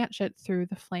the planchet through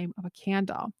the flame of a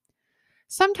candle.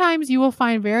 Sometimes you will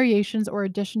find variations or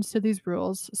additions to these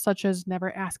rules, such as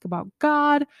never ask about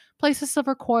God, place a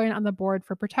silver coin on the board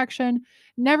for protection,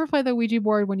 never play the Ouija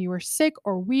board when you are sick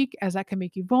or weak, as that can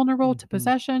make you vulnerable to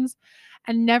possessions,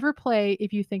 and never play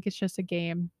if you think it's just a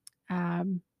game,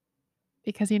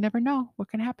 because you never know what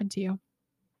can happen to you.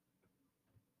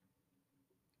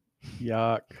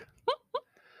 Yuck.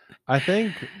 I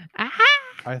think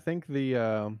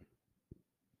the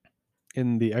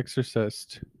in The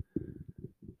Exorcist,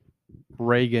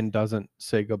 Reagan doesn't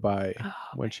say goodbye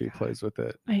when she plays with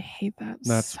it. I hate that.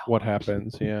 That's so what much.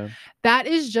 happens. Yeah. That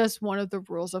is just one of the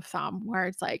rules of thumb where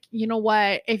it's like, you know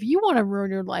what? If you want to ruin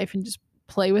your life and just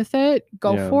play with it,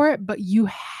 go for it, but you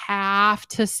have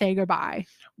to say goodbye.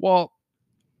 Well,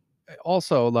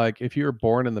 also, like, if you were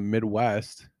born in the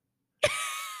Midwest,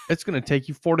 it's going to take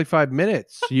you 45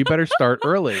 minutes. So you better start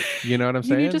early. You know what I'm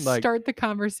saying? You need to start the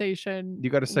conversation. You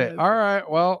got to say, all right,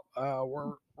 well,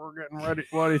 we're getting ready.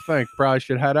 What do you think? Probably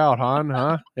should head out, hon,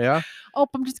 huh? Yeah. Oh,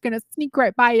 I'm just going to sneak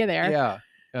right by you there. Yeah.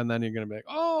 And then you're going to be like,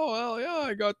 oh, well, yeah,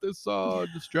 I got this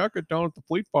jacket down at the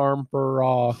Fleet Farm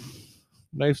for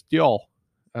nice deal.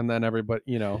 And then everybody,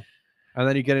 and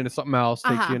then you get into something else,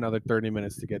 takes you another 30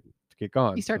 minutes to get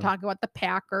gone. You start talking about the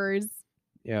Packers.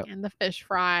 Yeah. And the fish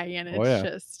fry, and it's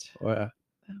just. Oh yeah.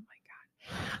 Oh my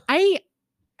god.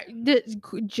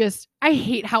 I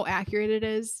hate how accurate it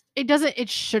is. It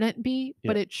shouldn't be,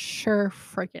 but it sure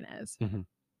freaking is. Mm-hmm.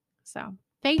 So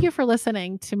thank you for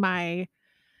listening to my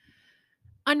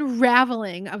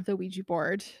unraveling of the Ouija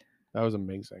board. That was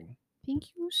amazing.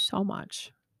 Thank you so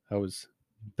much. That was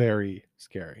very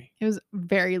scary. It was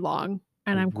very long,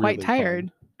 and I'm quite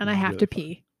tired, and I have to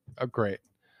pee. Oh, great.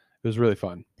 It was really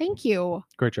fun. Thank you.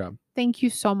 Great job. Thank you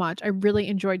so much. I really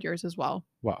enjoyed yours as well.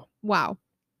 Wow.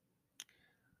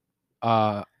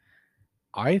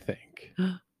 I think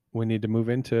we need to move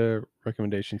into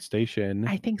recommendation station.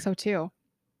 I think so too.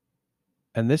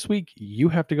 And this week you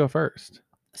have to go first.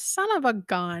 Son of a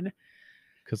gun.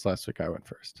 Because last week I went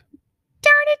first.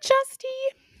 Darn it,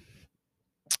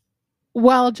 Justy.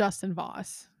 Well, Justin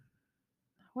Voss,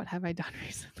 what have I done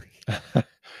recently?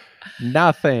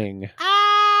 Nothing.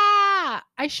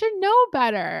 I should know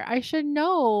better. I should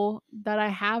know that I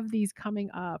have these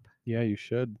coming up. Yeah, you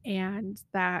should. And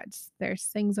that there's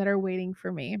things that are waiting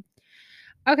for me.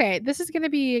 Okay, this is going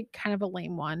to be kind of a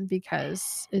lame one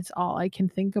because it's all I can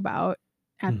think about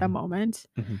at the moment.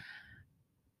 Mm-hmm.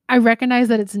 I recognize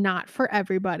that it's not for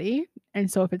everybody. And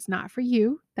so if it's not for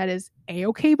you, that is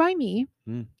A-okay by me.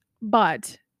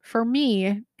 But for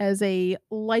me, as a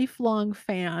lifelong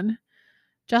fan,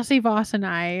 Jesse Voss and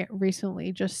I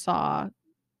recently just saw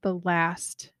the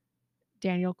last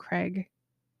Daniel Craig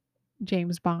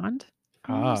James Bond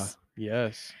Ah, films,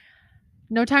 yes.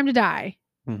 No Time to Die.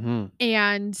 Mhm.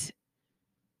 And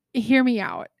hear me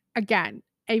out. Again,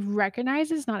 I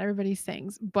recognize it's not everybody's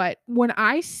things, but when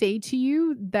I say to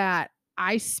you that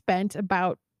I spent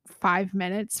about 5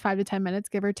 minutes, 5 to 10 minutes,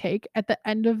 give or take, at the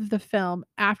end of the film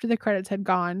after the credits had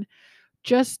gone,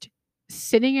 just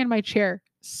sitting in my chair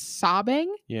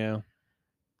sobbing. Yeah.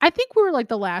 I think we were like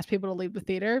the last people to leave the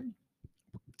theater.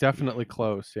 Definitely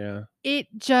close, yeah. It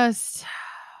just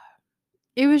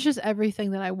it was just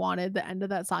everything that I wanted the end of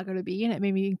that saga to be, and it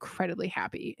made me incredibly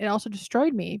happy. It also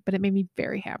destroyed me, but it made me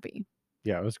very happy.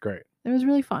 Yeah, it was great. It was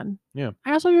really fun. Yeah.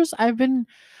 I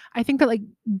think that, like,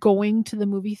 going to the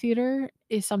movie theater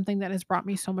is something that has brought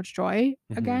me so much joy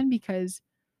Mhm. again, because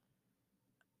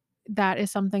that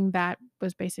is something that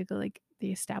was basically, like,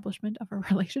 the establishment of a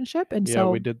relationship, and Yeah,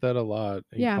 we so did that a lot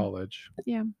in yeah, college.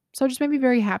 yeah. So it just made me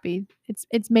very happy.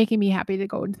 It's making me happy to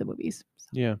go into the movies. So,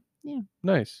 Yeah. yeah.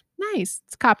 Nice. Nice.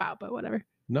 It's a cop out, but whatever.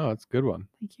 No, it's a good one.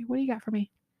 Thank you. What do you got for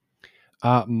me?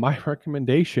 My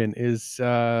recommendation is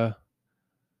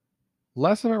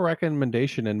less of a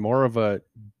recommendation and more of a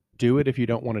do it if you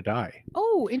don't want to die.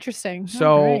 Oh, interesting. All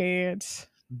So right.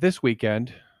 this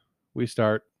weekend we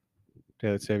start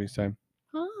daylight savings time.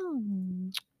 Oh.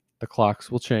 The clocks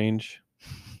will change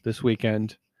this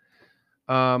weekend.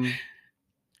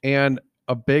 And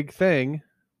a big thing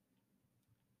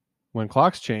when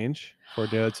clocks change for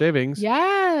daylight savings is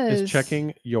Yes.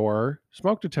 checking your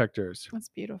smoke detectors. That's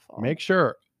beautiful. Make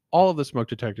sure all of the smoke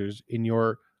detectors in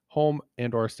your home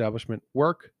and or establishment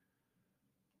work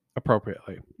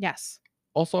appropriately. Yes.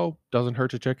 Also, doesn't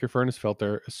hurt to check your furnace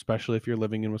filter, especially if you're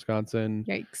living in Wisconsin,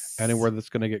 Yikes. anywhere that's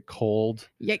going to get cold.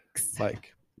 Yikes.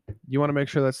 Like, you want to make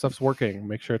sure that stuff's working,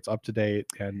 make sure it's up to date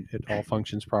and it all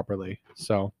functions properly.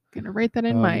 So, Gonna write that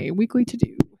in um, my weekly to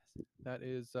do. that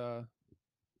is,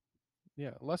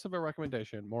 yeah, less of a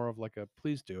recommendation, more of like a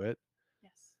please do it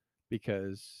Yes.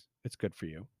 because it's good for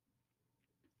you.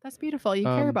 That's beautiful. You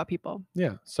care about people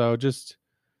Yeah. So just,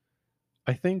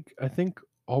 I think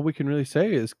all we can really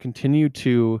say is continue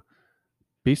to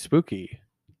be spooky.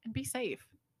 and be safe.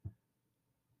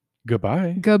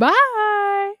 Goodbye. Goodbye.